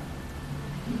rester en...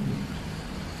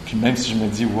 Puis même si je me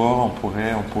dis, wow, on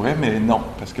pourrait, mais non,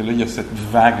 parce que là, il y a cette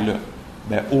vague-là.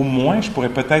 Ben, au moins, je pourrais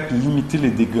peut-être limiter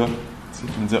les dégâts. Tu sais,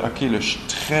 puis me dire, OK, là, je suis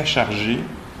très chargé,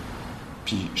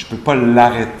 puis je ne peux pas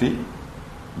l'arrêter,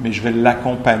 mais je vais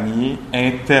l'accompagner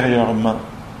intérieurement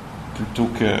plutôt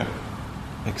que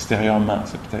extérieurement.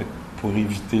 C'est peut-être pour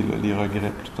éviter là, les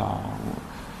regrets plus tard,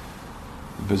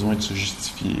 ou le besoin de se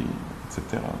justifier,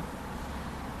 etc.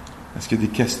 Est-ce qu'il y a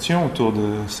des questions autour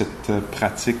de cette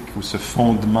pratique ou ce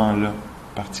fondement-là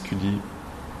particulier?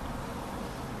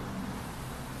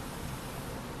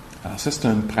 Alors ça, c'est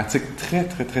une pratique très,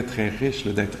 très, très, très riche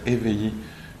là, d'être éveillé.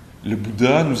 Le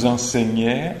Bouddha nous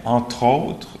enseignait, entre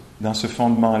autres, dans ce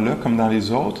fondement-là, comme dans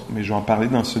les autres, mais je vais en parler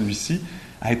dans celui-ci,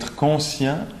 à être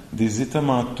conscient des états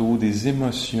mentaux, des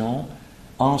émotions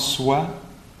en soi,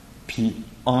 puis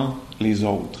en les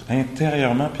autres,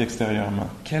 intérieurement puis extérieurement.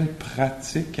 Quelle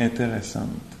pratique intéressante.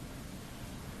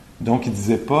 Donc, il ne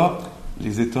disait pas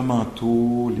les états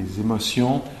mentaux, les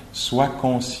émotions, sois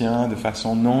conscient de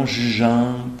façon non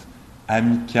jugeante,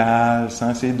 amicale, sans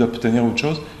essayer d'obtenir autre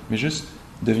chose, mais juste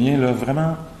deviens là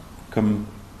vraiment comme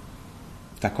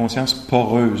ta conscience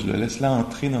poreuse. Là. Laisse-la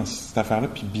entrer dans cette affaire-là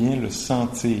puis bien le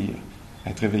sentir.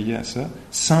 Être éveillé à ça,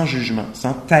 sans jugement,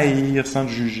 sans taillir, sans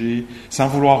juger, sans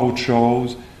vouloir autre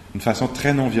chose, d'une façon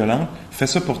très non violente. Fais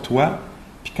ça pour toi.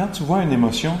 Puis quand tu vois une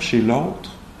émotion chez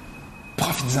l'autre,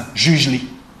 profite-en, juge-les.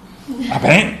 Ah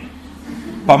ben,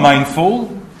 pas mindful,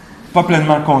 pas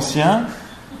pleinement conscient,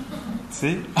 tu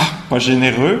sais, pas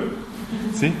généreux,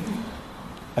 tu sais.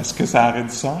 Est-ce que ça aurait du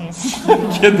sens?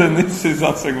 Qui a donné ces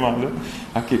enseignements-là?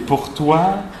 OK, pour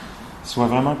toi, sois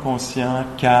vraiment conscient,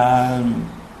 calme,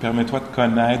 permets-toi de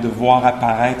connaître, de voir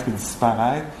apparaître et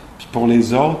disparaître. Puis pour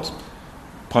les autres,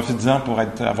 profite-en pour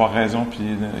avoir raison puis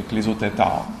que les autres aient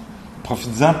tort.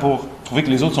 Profite-en pour trouver que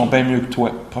les autres sont bien mieux que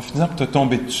toi. Profite-en pour te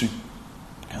tomber dessus.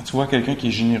 Quand tu vois quelqu'un qui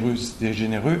est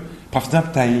généreux, profite-en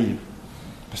pour t'haïr.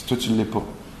 Parce que toi, tu ne l'es pas.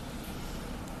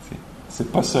 C'est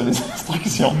pas ça, les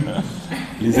instructions.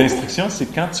 Les instructions, c'est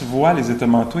quand tu vois les états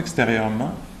mentaux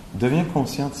extérieurement, deviens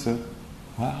conscient de ça.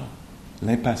 Wow!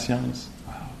 L'impatience.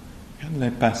 Wow! Regarde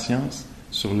l'impatience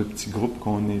sur le petit groupe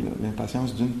qu'on est là.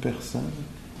 L'impatience d'une personne,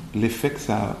 l'effet que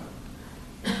ça a.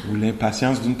 Ou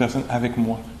l'impatience d'une personne avec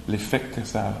moi, l'effet que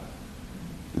ça a.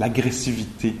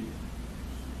 L'agressivité.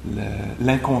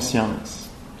 L'inconscience.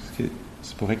 Parce que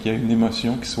c'est pourrait qu'il y ait une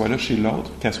émotion qui soit là chez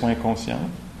l'autre, qu'elle soit inconsciente.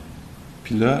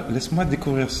 Puis là, laisse-moi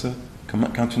découvrir ça.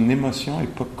 Quand une émotion n'est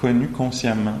pas connue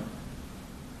consciemment,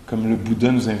 comme le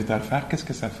Bouddha nous invite à le faire, qu'est-ce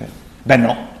que ça fait? Ben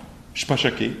non, je suis pas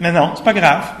choqué. Mais non, c'est pas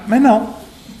grave. Mais non.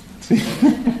 Etc.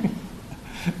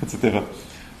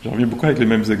 J'en reviens beaucoup avec les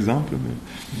mêmes exemples. Mais...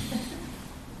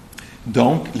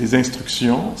 Donc, les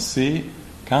instructions, c'est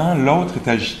quand l'autre est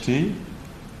agité,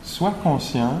 sois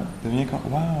conscient, deviens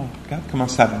comme, wow, regarde comment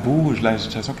ça bouge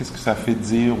l'agitation, qu'est-ce que ça fait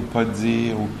dire ou pas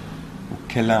dire, ou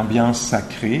quelle ambiance ça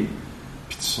crée.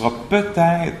 Puis tu seras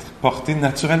peut-être porté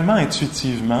naturellement,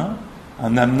 intuitivement,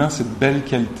 en amenant cette belle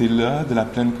qualité-là de la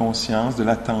pleine conscience, de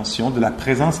l'attention, de la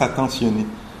présence attentionnée.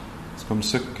 C'est comme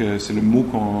ça que c'est le mot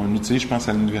qu'on utilise, je pense,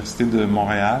 à l'Université de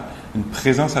Montréal. Une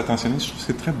présence attentionnée, je trouve que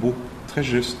c'est très beau, très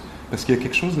juste. Parce qu'il y a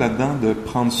quelque chose là-dedans de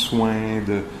prendre soin,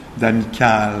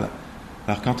 d'amical.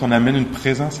 Alors quand on amène une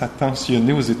présence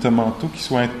attentionnée aux états mentaux, qu'ils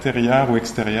soient intérieurs ou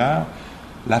extérieurs,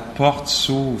 la porte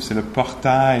s'ouvre, c'est le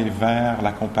portail vers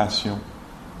la compassion,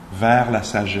 vers la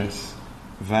sagesse,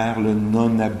 vers le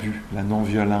non-abus, la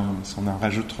non-violence. On n'en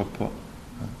rajoutera pas.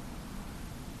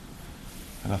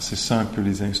 Alors c'est ça un peu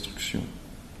les instructions.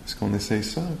 Est-ce qu'on essaye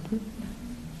ça un peu?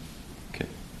 OK.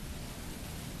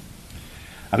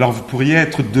 Alors vous pourriez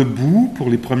être debout pour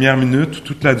les premières minutes ou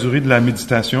toute la durée de la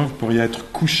méditation. Vous pourriez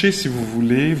être couché si vous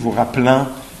voulez, vous rappelant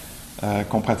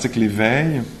qu'on pratique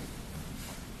l'éveil.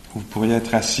 Vous pourriez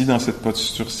être assis dans cette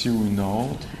posture-ci ou une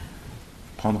autre.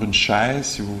 Prendre une chaise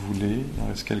si vous voulez. Il en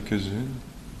reste quelques-unes.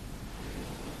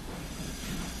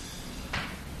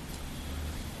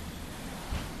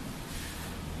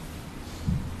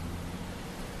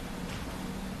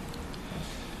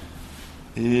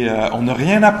 Et on n'a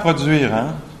rien à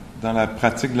produire dans la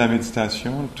pratique de la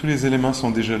méditation. Tous les éléments sont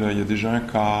déjà là. Il y a déjà un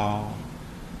corps.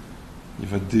 Il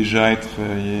va déjà être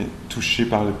touché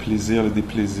par le plaisir, le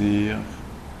déplaisir,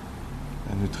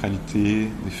 la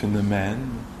neutralité des phénomènes.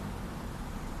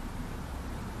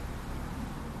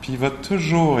 Puis il va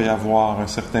toujours y avoir un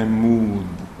certain mood,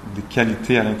 des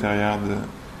qualités à l'intérieur de...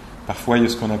 Parfois, il y a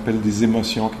ce qu'on appelle des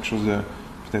émotions, quelque chose de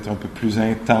peut-être un peu plus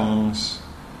intense,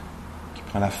 qui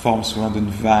prend la forme souvent d'une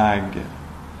vague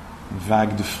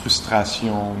de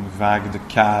frustration, une vague de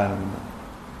calme,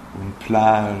 ou une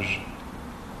plage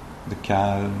de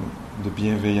calme, de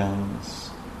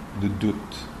bienveillance, de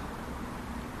doute.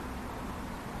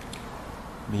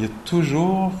 Mais il y a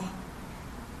toujours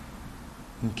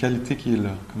une qualité qui est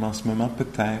là, comme en ce moment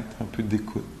peut-être un peu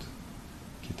d'écoute,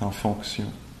 qui est en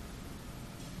fonction.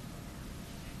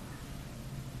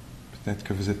 Peut-être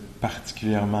que vous êtes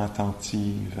particulièrement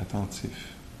attentive, attentif,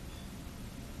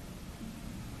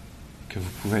 que vous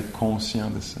pouvez être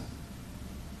conscient de ça.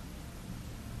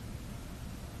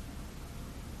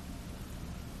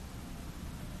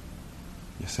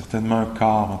 Il y a certainement un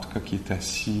corps, en tout cas, qui est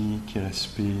assis, qui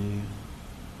respire,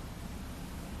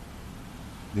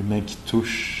 des mains qui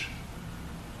touchent,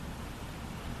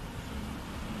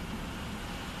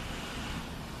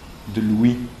 de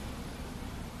l'ouïe.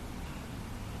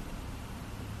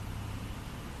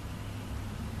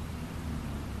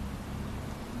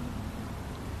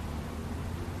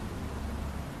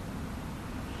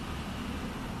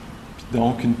 Puis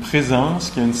donc une présence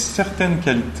qui a une certaine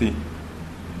qualité.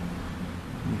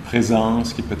 Une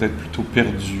présence qui est peut-être plutôt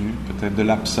perdue, peut-être de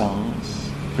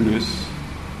l'absence, plus.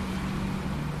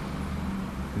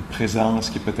 Une présence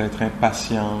qui est peut-être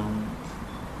impatiente,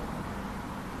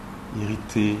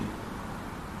 irritée.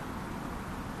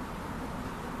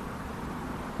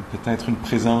 Ou peut-être une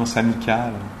présence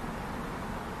amicale.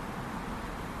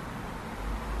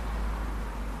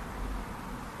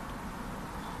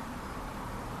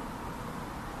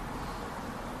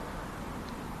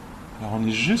 Alors on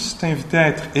est juste invité à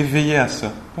être éveillé à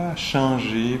ça, pas à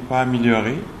changer, pas à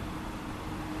améliorer,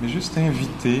 mais juste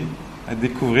invité à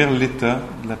découvrir l'état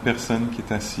de la personne qui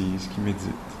est assise, qui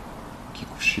médite, qui est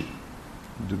couchée,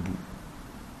 debout.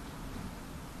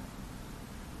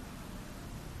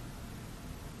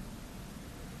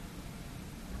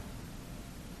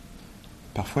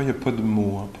 Parfois, il n'y a pas de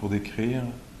mots pour décrire,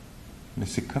 mais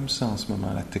c'est comme ça en ce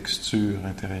moment, la texture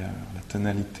intérieure, la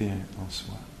tonalité en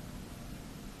soi.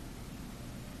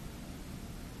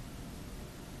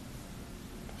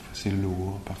 Parfois c'est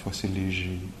lourd, parfois c'est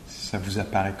léger, si ça vous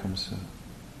apparaît comme ça.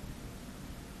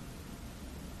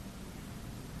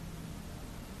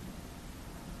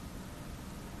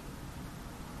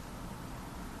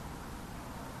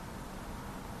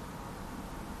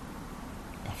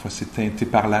 Parfois c'est teinté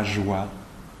par la joie,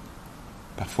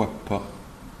 parfois pas.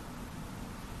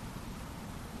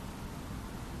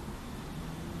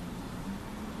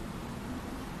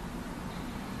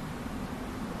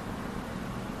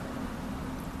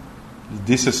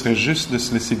 L'idée, ce serait juste de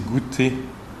se laisser goûter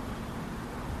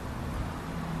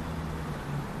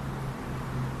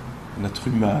notre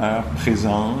humeur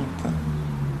présente,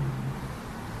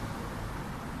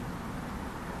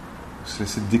 se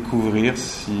laisser découvrir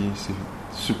si c'est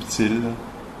subtil,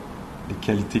 les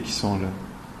qualités qui sont là.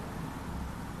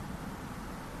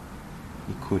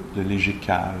 L'écoute, le léger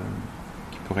calme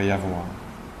qu'il pourrait y avoir.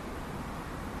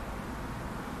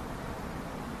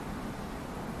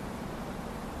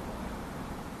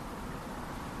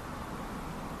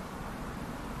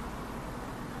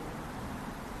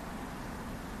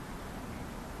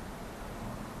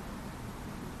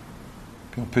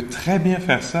 Puis on peut très bien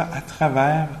faire ça à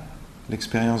travers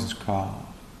l'expérience du corps,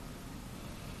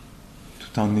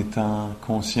 tout en étant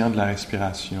conscient de la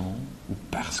respiration, ou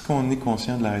parce qu'on est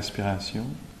conscient de la respiration,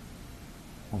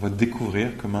 on va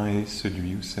découvrir comment est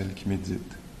celui ou celle qui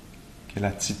médite, quelle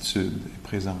attitude est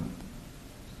présente,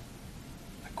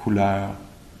 la couleur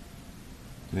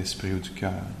de l'esprit ou du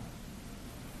cœur.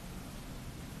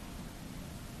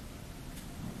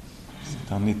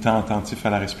 C'est en étant attentif à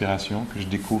la respiration que je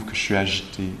découvre que je suis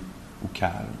agité ou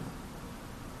calme.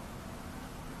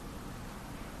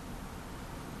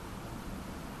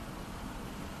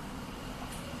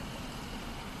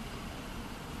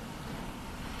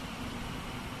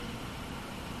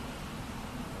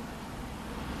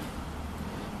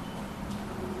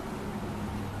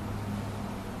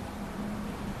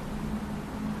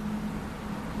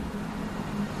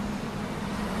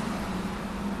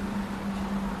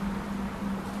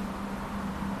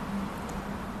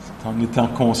 en étant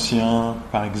conscient,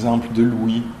 par exemple, de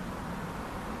Louis,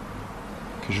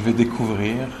 que je vais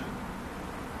découvrir,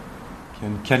 qu'il y a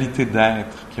une qualité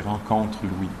d'être qui rencontre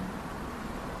Louis.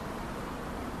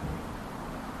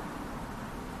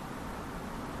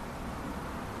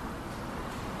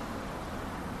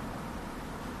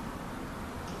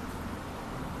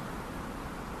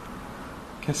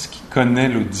 Qu'est-ce qui connaît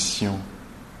l'audition?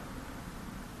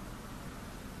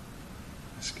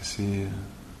 Est-ce que c'est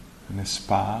un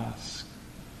espace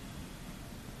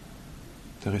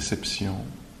de réception?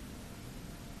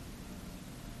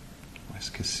 Ou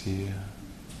est-ce que c'est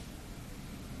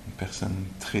une personne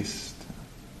triste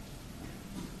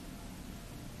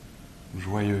ou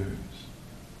joyeuse?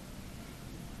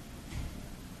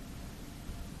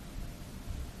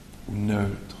 Ou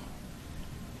neutre?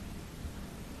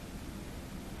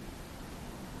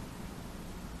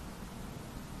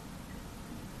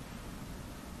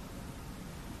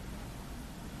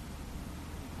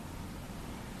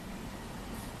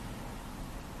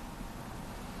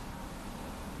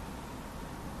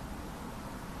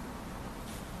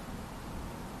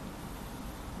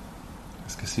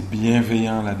 Est-ce que c'est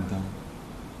bienveillant là-dedans?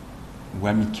 Ou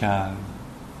amical?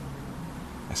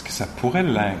 Est-ce que ça pourrait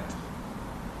l'être?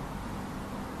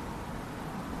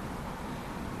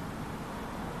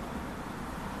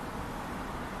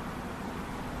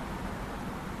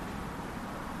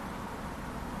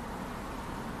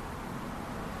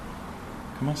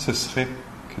 Comment ce serait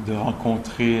que de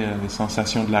rencontrer les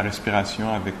sensations de la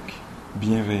respiration avec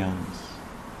bienveillance?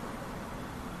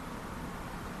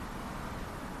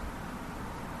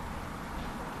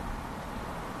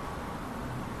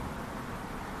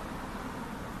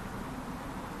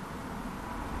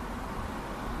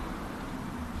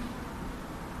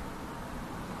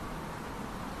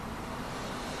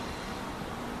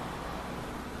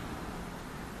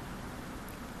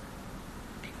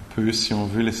 Peut, si on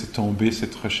veut, laisser tomber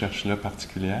cette recherche-là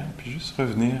particulière, puis juste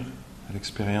revenir à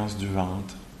l'expérience du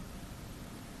ventre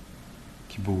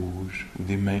qui bouge, ou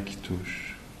des mains qui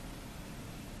touchent.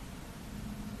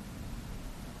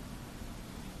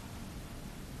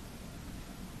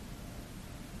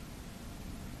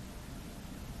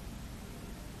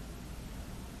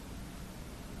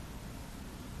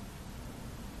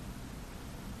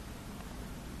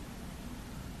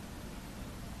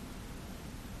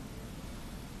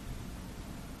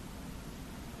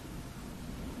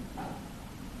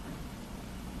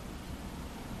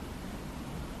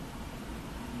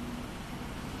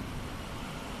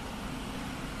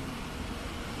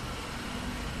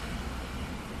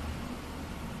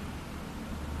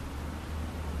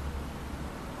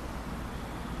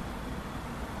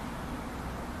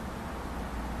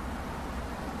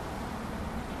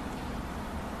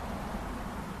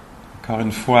 Encore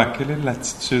une fois, quelle est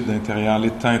l'attitude intérieure,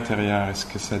 l'état intérieur? Est-ce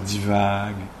que ça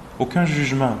divague? Aucun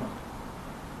jugement.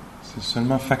 C'est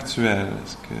seulement factuel.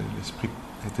 Est-ce que l'esprit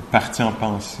était parti en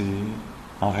pensée,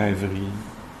 en rêverie?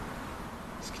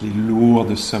 Est-ce qu'il est lourd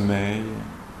de sommeil?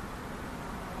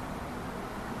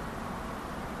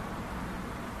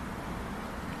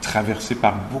 Traversé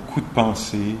par beaucoup de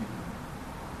pensées,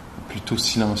 ou plutôt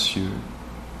silencieux?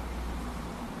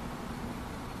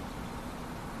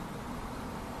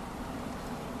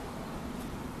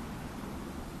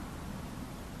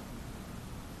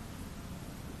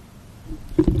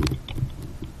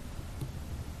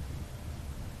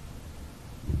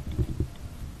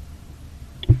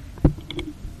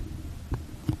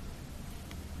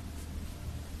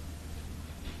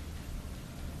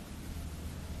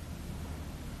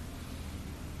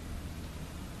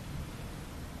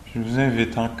 Je vous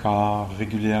invite encore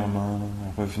régulièrement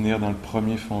à revenir dans le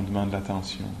premier fondement de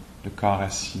l'attention, le corps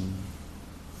assis,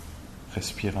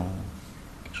 respirant,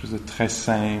 quelque chose de très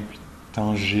simple,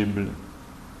 tangible.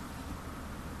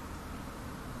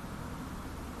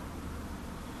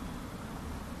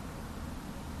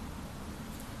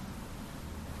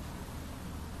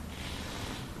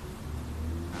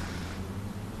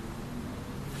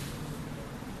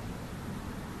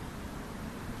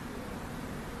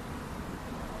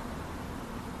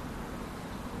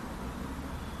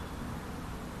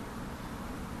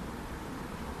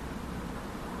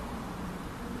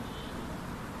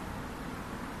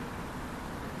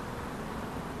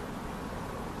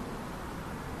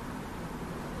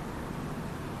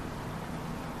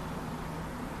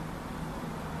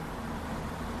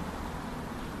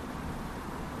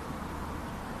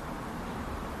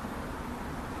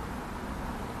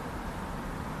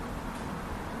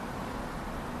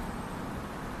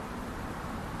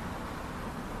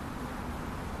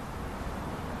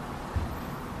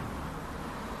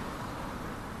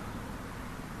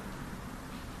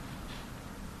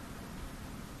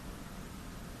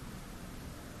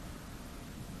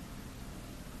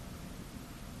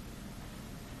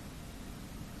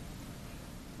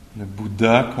 Le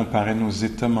Bouddha comparait nos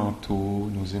états mentaux,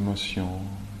 nos émotions,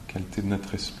 la qualité de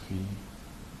notre esprit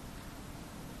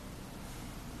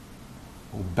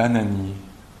au bananier.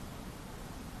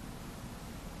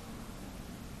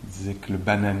 Il disait que le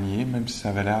bananier, même si ça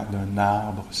avait l'air d'un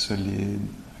arbre solide,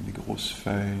 avec des grosses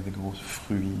feuilles, des gros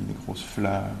fruits, des grosses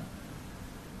fleurs,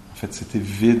 en fait c'était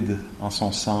vide en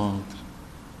son centre,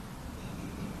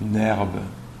 une herbe.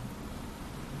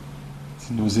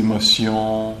 Nos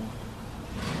émotions,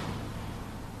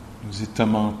 nos états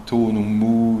mentaux, nos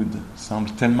moods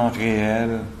semblent tellement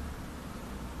réels,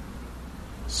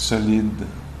 solides.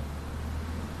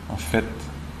 En fait,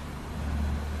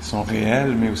 ils sont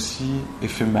réels, mais aussi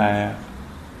éphémères,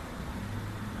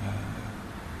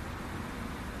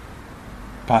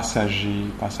 passagers,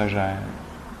 passagères.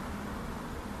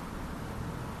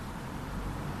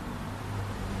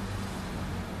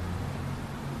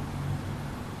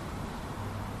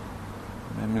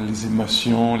 Même les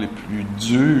émotions les plus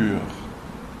dures,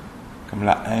 comme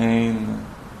la haine,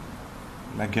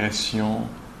 l'agression,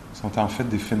 sont en fait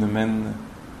des phénomènes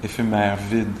éphémères,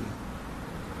 vides.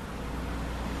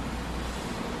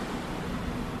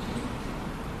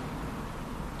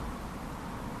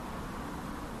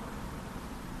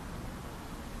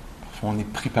 Parfois on est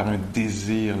pris par un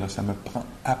désir, là, ça me prend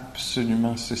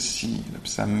absolument ceci, là,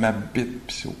 puis ça m'habite,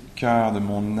 puis c'est au cœur de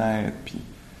mon être, puis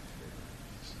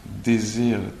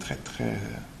désir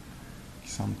qui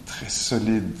semble très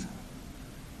solide.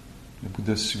 Le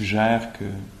Bouddha suggère que,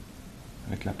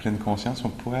 avec la pleine conscience, on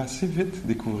pourrait assez vite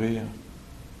découvrir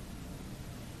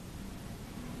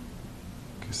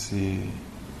que c'est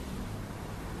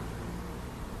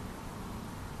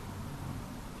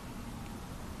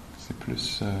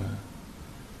plus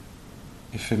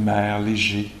éphémère,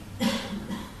 léger,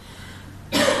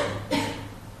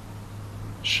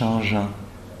 changeant,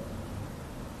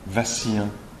 vacillant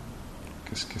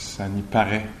que ce que ça n'y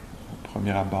paraît au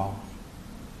premier abord.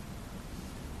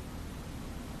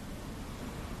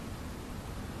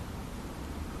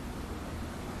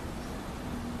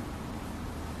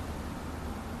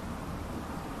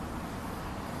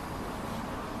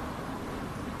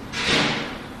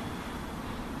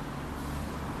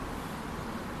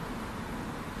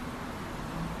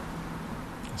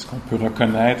 Est-ce qu'on peut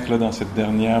reconnaître là, dans cette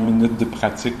dernière minute de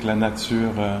pratique la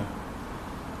nature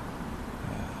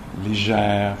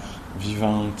légère,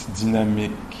 vivante,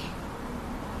 dynamique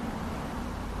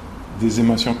des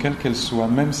émotions, quelles qu'elles soient,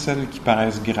 même celles qui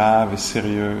paraissent graves et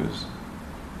sérieuses?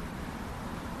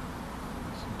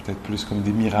 C'est peut-être plus comme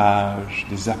des mirages,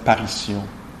 des apparitions.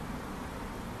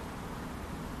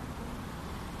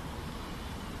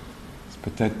 C'est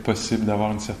peut-être possible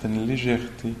d'avoir une certaine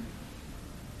légèreté.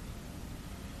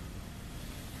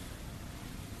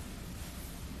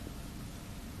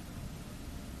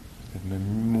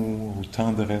 Même humour ou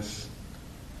tendresse.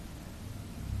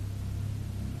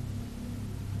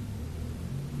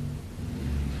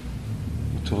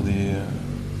 Autour des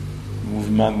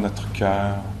mouvements de notre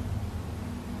cœur.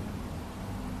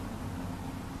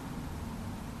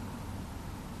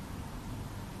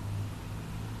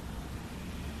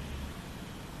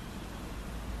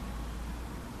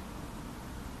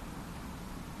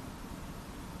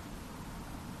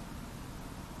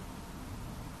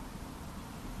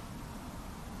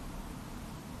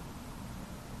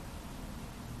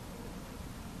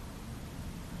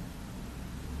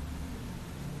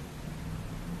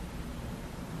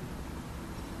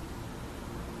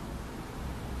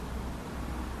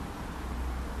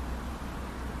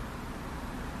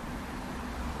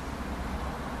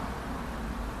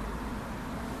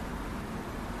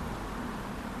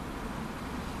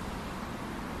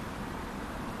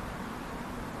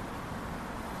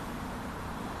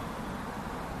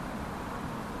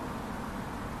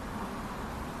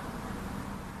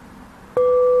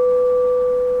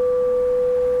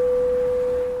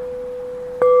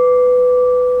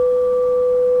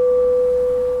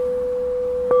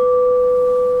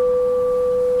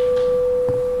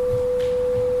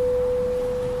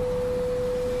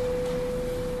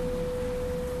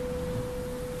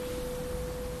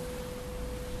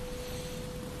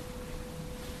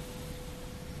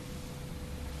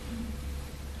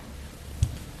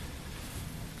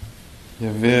 Il y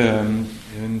avait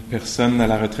une personne à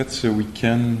la retraite ce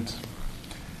week-end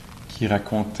qui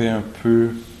racontait un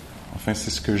peu, enfin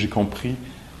c'est ce que j'ai compris,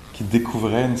 qui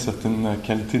découvrait une certaine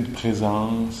qualité de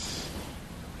présence,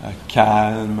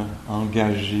 calme,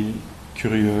 engagée,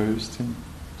 curieuse, tu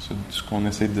sais, ce qu'on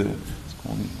essaie de,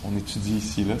 ce qu'on étudie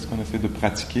ici, là, ce qu'on essaie de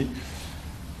pratiquer.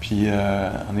 Puis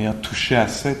en ayant touché à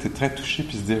ça, il était très touché,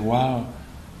 puis il se disait « Waouh,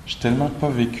 j'ai tellement pas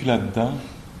vécu là-dedans.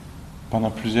 pendant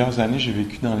plusieurs années, j'ai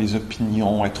vécu dans les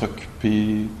opinions, être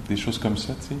occupé, des choses comme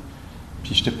ça, tu sais.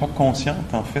 Puis je n'étais pas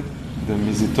consciente, en fait, de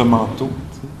mes états mentaux,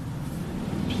 tu sais.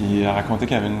 Puis elle racontait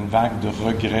qu'il y avait une vague de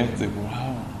regrets, de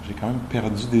waouh, j'ai quand même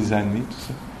perdu des années, tout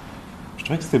ça. Je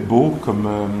trouvais que c'était beau comme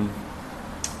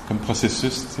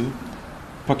processus, tu sais.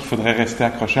 Pas qu'il faudrait rester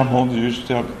accroché à mon Dieu,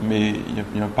 mais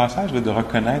il y a un passage là, de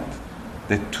reconnaître,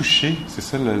 d'être touché, c'est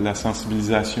ça la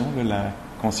sensibilisation, là, la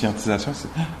conscientisation, c'est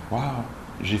waouh,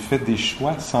 j'ai fait des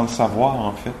choix sans le savoir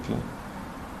en fait. Là.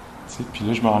 Tu sais, puis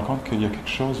là je me rends compte qu'il y a quelque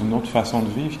chose, une autre façon de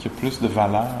vivre qui a plus de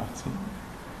valeur. Tu sais.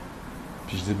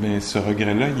 Puis je dis, mais ce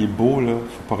regret-là, il est beau, là,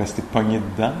 faut pas rester pogné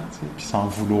dedans, tu sais, puis sans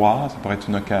vouloir, ça pourrait être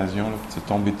une occasion là, puis de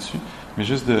tomber dessus, mais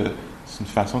juste c'est une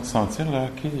façon de sentir là,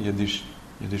 ok, il y a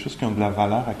des choses qui ont de la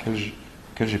valeur à laquelle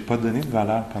j'ai pas donné de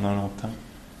valeur pendant longtemps.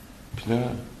 Puis là,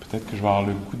 peut-être que je vais avoir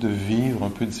le goût de vivre un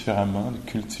peu différemment, de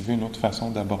cultiver une autre façon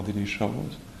d'aborder les choses,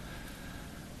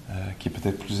 qui est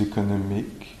peut-être plus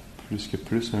économique,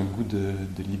 plus un goût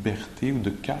de liberté ou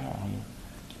de cœur,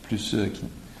 là, qui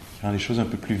rend les choses un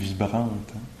peu plus vibrantes.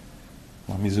 Hein.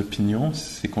 Dans mes opinions,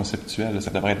 c'est conceptuel, là,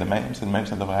 ça devrait être de même, c'est de même,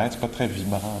 ça devrait être, c'est pas très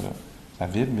vibrant, là. Ça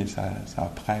vibre, mais ça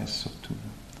oppresse surtout. Là.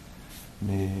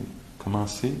 Mais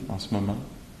commencer en ce moment,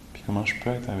 puis comment je peux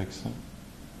être avec ça?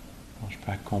 Comment je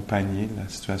peux accompagner la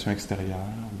situation extérieure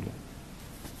ou la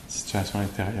situation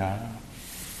intérieure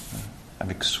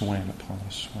avec soin, là, prendre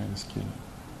soin de ce qui est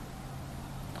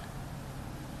là.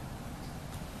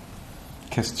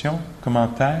 Questions,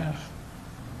 commentaires,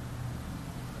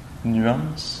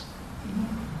 nuances,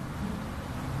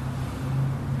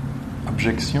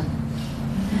 objections?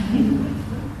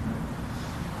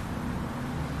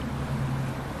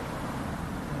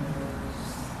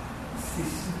 C'est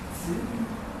subtil,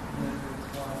 le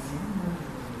troisième,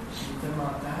 l'état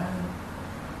mental.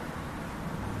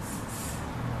 C'est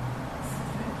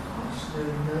très proche de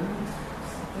neutre.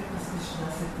 C'est peut-être parce que je suis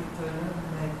dans cet état-là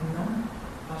maintenant.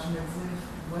 Alors je me dis,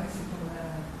 ouais,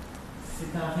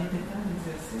 c'est en répétant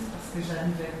l'exercice parce que je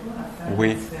n'arrivais pas à faire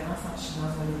la différence entre je suis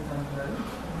dans un état neutre,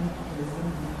 ni pour plaisir,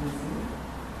 ni pour plaisir.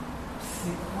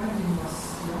 C'est quoi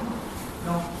l'émotion?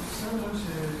 Donc, tout ça, là, je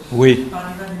peux arriver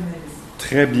à l'analyse.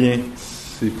 Très bien.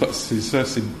 C'est ça,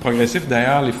 c'est progressif.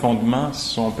 D'ailleurs, les fondements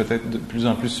sont peut-être de plus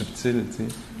en plus subtils. Tu sais.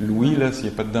 L'ouïe, là, s'il n'y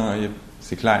a pas dedans,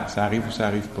 c'est clair, ça arrive ou ça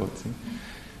n'arrive pas. Tu sais.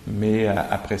 Mais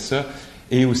après ça,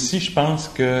 et aussi, je pense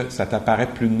que ça t'apparaît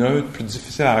plus neutre, plus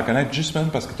difficile à reconnaître, juste même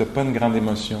parce que tu n'as pas une grande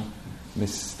émotion. Mais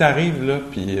si tu arrives là,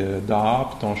 puis dehors,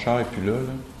 puis ton char n'est plus là,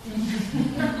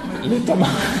 l'état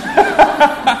mental.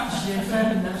 Je viens de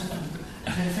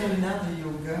faire une heure de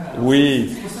yoga. Alors,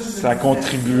 oui, ça a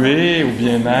contribué au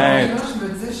bien-être. Là, je me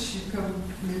dis, je suis comme,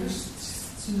 mais là,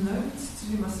 c'est une neutre, c'est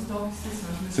une émotion, donc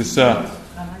c'est ça.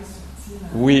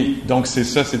 Oui, donc c'est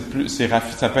ça, ça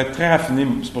peut être très raffiné.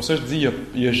 C'est pour ça que je dis,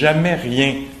 il n'y a jamais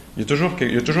rien. Il y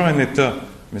a toujours un état,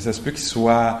 mais ça se peut qu'il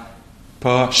soit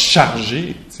pas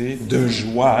chargé, tu sais, de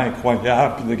joie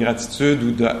incroyable, puis de gratitude,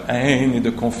 ou de haine et de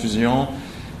confusion.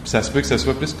 Puis ça se peut que ça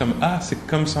soit plus comme, c'est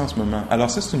comme ça en ce moment.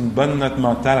 Alors ça, c'est une bonne note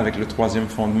mentale avec le troisième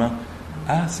fondement.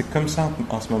 C'est comme ça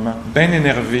en ce moment. Ben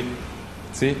énervé,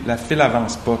 tu sais, la file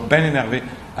avance pas. Ben énervé.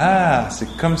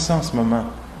 C'est comme ça en ce moment.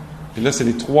 Puis là, c'est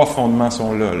les trois fondements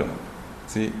sont là. Tu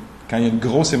sais, quand il y a une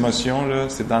grosse émotion, là,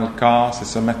 c'est dans le corps, c'est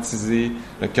somatisé,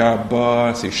 le cœur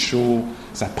bat, c'est chaud,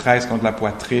 ça presse contre la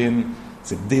poitrine,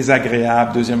 c'est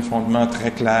désagréable. Deuxième fondement,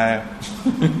 très clair.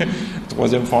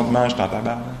 Troisième fondement, je t'entends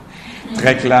bien.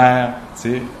 Très clair, tu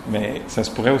sais, mais ça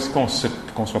se pourrait aussi qu'on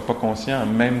soit pas conscient.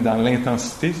 Même dans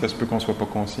l'intensité, ça se peut qu'on soit pas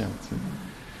conscient. Tu sais.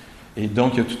 Et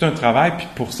donc, il y a tout un travail, puis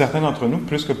pour certains d'entre nous,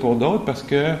 plus que pour d'autres, parce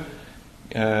que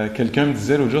quelqu'un me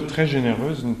disait l'autre jour, très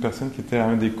généreuse, une personne qui était à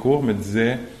un des cours me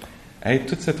disait « Hey,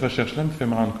 toute cette recherche-là me fait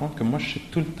me rendre compte que moi, je sais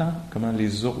tout le temps comment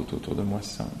les autres autour de moi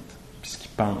se sentent, puis ce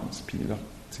qu'ils pensent, puis là,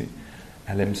 tu sais,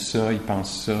 elle aime ça, ils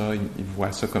pensent ça, ils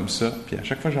voient ça comme ça, puis à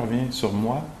chaque fois que je reviens sur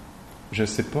moi, je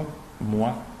sais pas,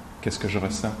 moi, qu'est-ce que je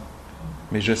ressens.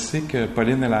 Mais je sais que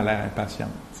Pauline, elle a l'air impatiente,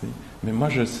 tu sais. Mais moi,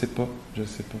 je sais pas, tu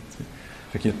sais.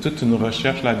 Fait qu'il y a toute une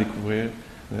recherche là à découvrir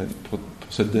pour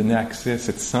se donner accès à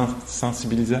cette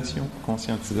sensibilisation,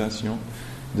 conscientisation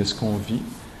de ce qu'on vit.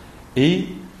 Et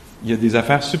il y a des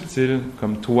affaires subtiles,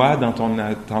 comme toi, dans ton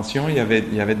attention, il y avait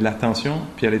de l'attention,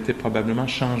 puis elle était probablement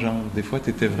changeante. Des fois, tu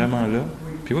étais vraiment là,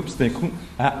 puis oups, d'un coup,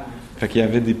 fait qu'il y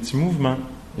avait des petits mouvements,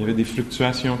 il y avait des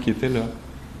fluctuations qui étaient là.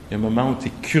 Il y a un moment où tu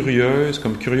es curieuse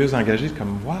engagée,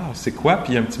 comme « Wow, c'est quoi? »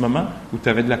 Puis il y a un petit moment où tu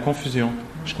avais de la confusion.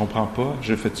 Je comprends pas,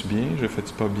 je le fais-tu bien, je le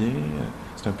fais-tu pas bien?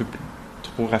 C'est un peu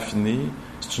trop raffiné.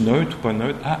 C'est-tu neutre ou pas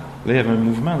neutre? Là, il y avait un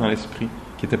mouvement dans l'esprit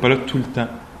qui n'était pas là tout le temps.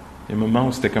 Il y a un moment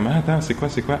où c'était comme « Attends, c'est quoi?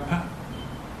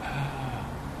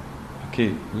 OK, OK,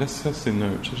 là, ça, c'est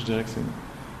neutre. Ça, je dirais que c'est neutre.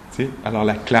 Tu sais, alors,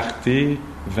 la clarté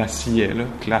vacillait, là.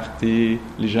 Clarté,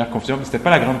 légère confusion. Mais c'était pas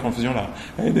la grande confusion, là.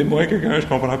 Aidez-moi, quelqu'un, je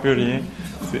comprends plus rien.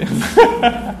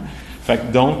 Fait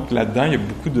que donc, là-dedans, il y a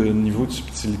beaucoup de niveaux de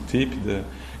subtilité.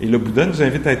 Et le Bouddha nous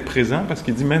invite à être présent parce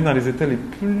qu'il dit, même dans les états les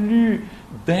plus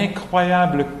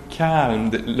d'incroyable calme,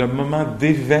 le moment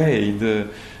d'éveil,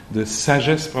 de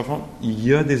sagesse profonde, il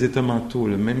y a des états mentaux,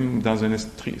 là, même dans un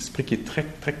esprit qui est très,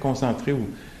 très concentré, où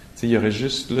il y aurait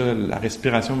juste là, la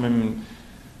respiration, même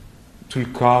tout le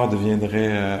corps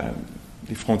deviendrait,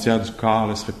 les frontières du corps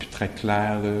ne seraient plus très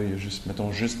claires, là, il y a juste,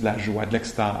 mettons, juste de la joie, de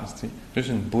l'extase, juste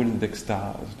une boule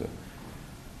d'extase,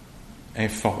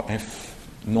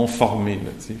 non formée,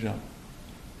 là, genre.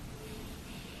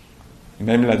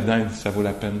 Même là-dedans, ça vaut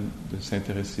la peine de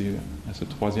s'intéresser à ce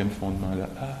troisième fondement-là.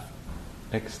 Ah,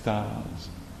 extase,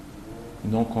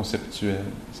 non conceptuel,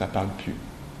 ça ne parle plus.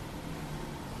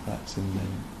 Ah, c'est le même.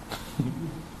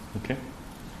 OK?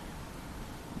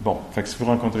 Bon, fait que si vous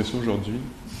rencontrez ça aujourd'hui,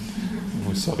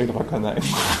 vous saurez le reconnaître.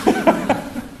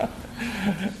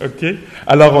 OK?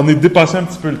 Alors, on est dépassé un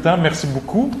petit peu le temps. Merci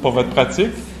beaucoup pour votre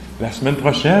pratique. La semaine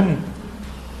prochaine,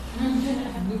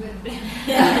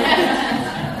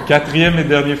 4e et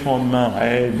dernier fondement.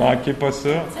 Hey, manquez pas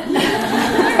ça.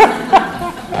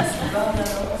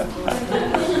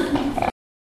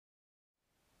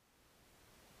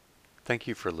 Thank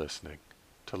you for listening.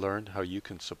 To learn how you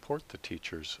can support the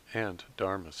teachers and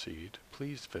Dharma Seed,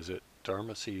 please visit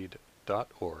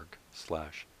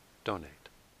dharmaseed.org/donate.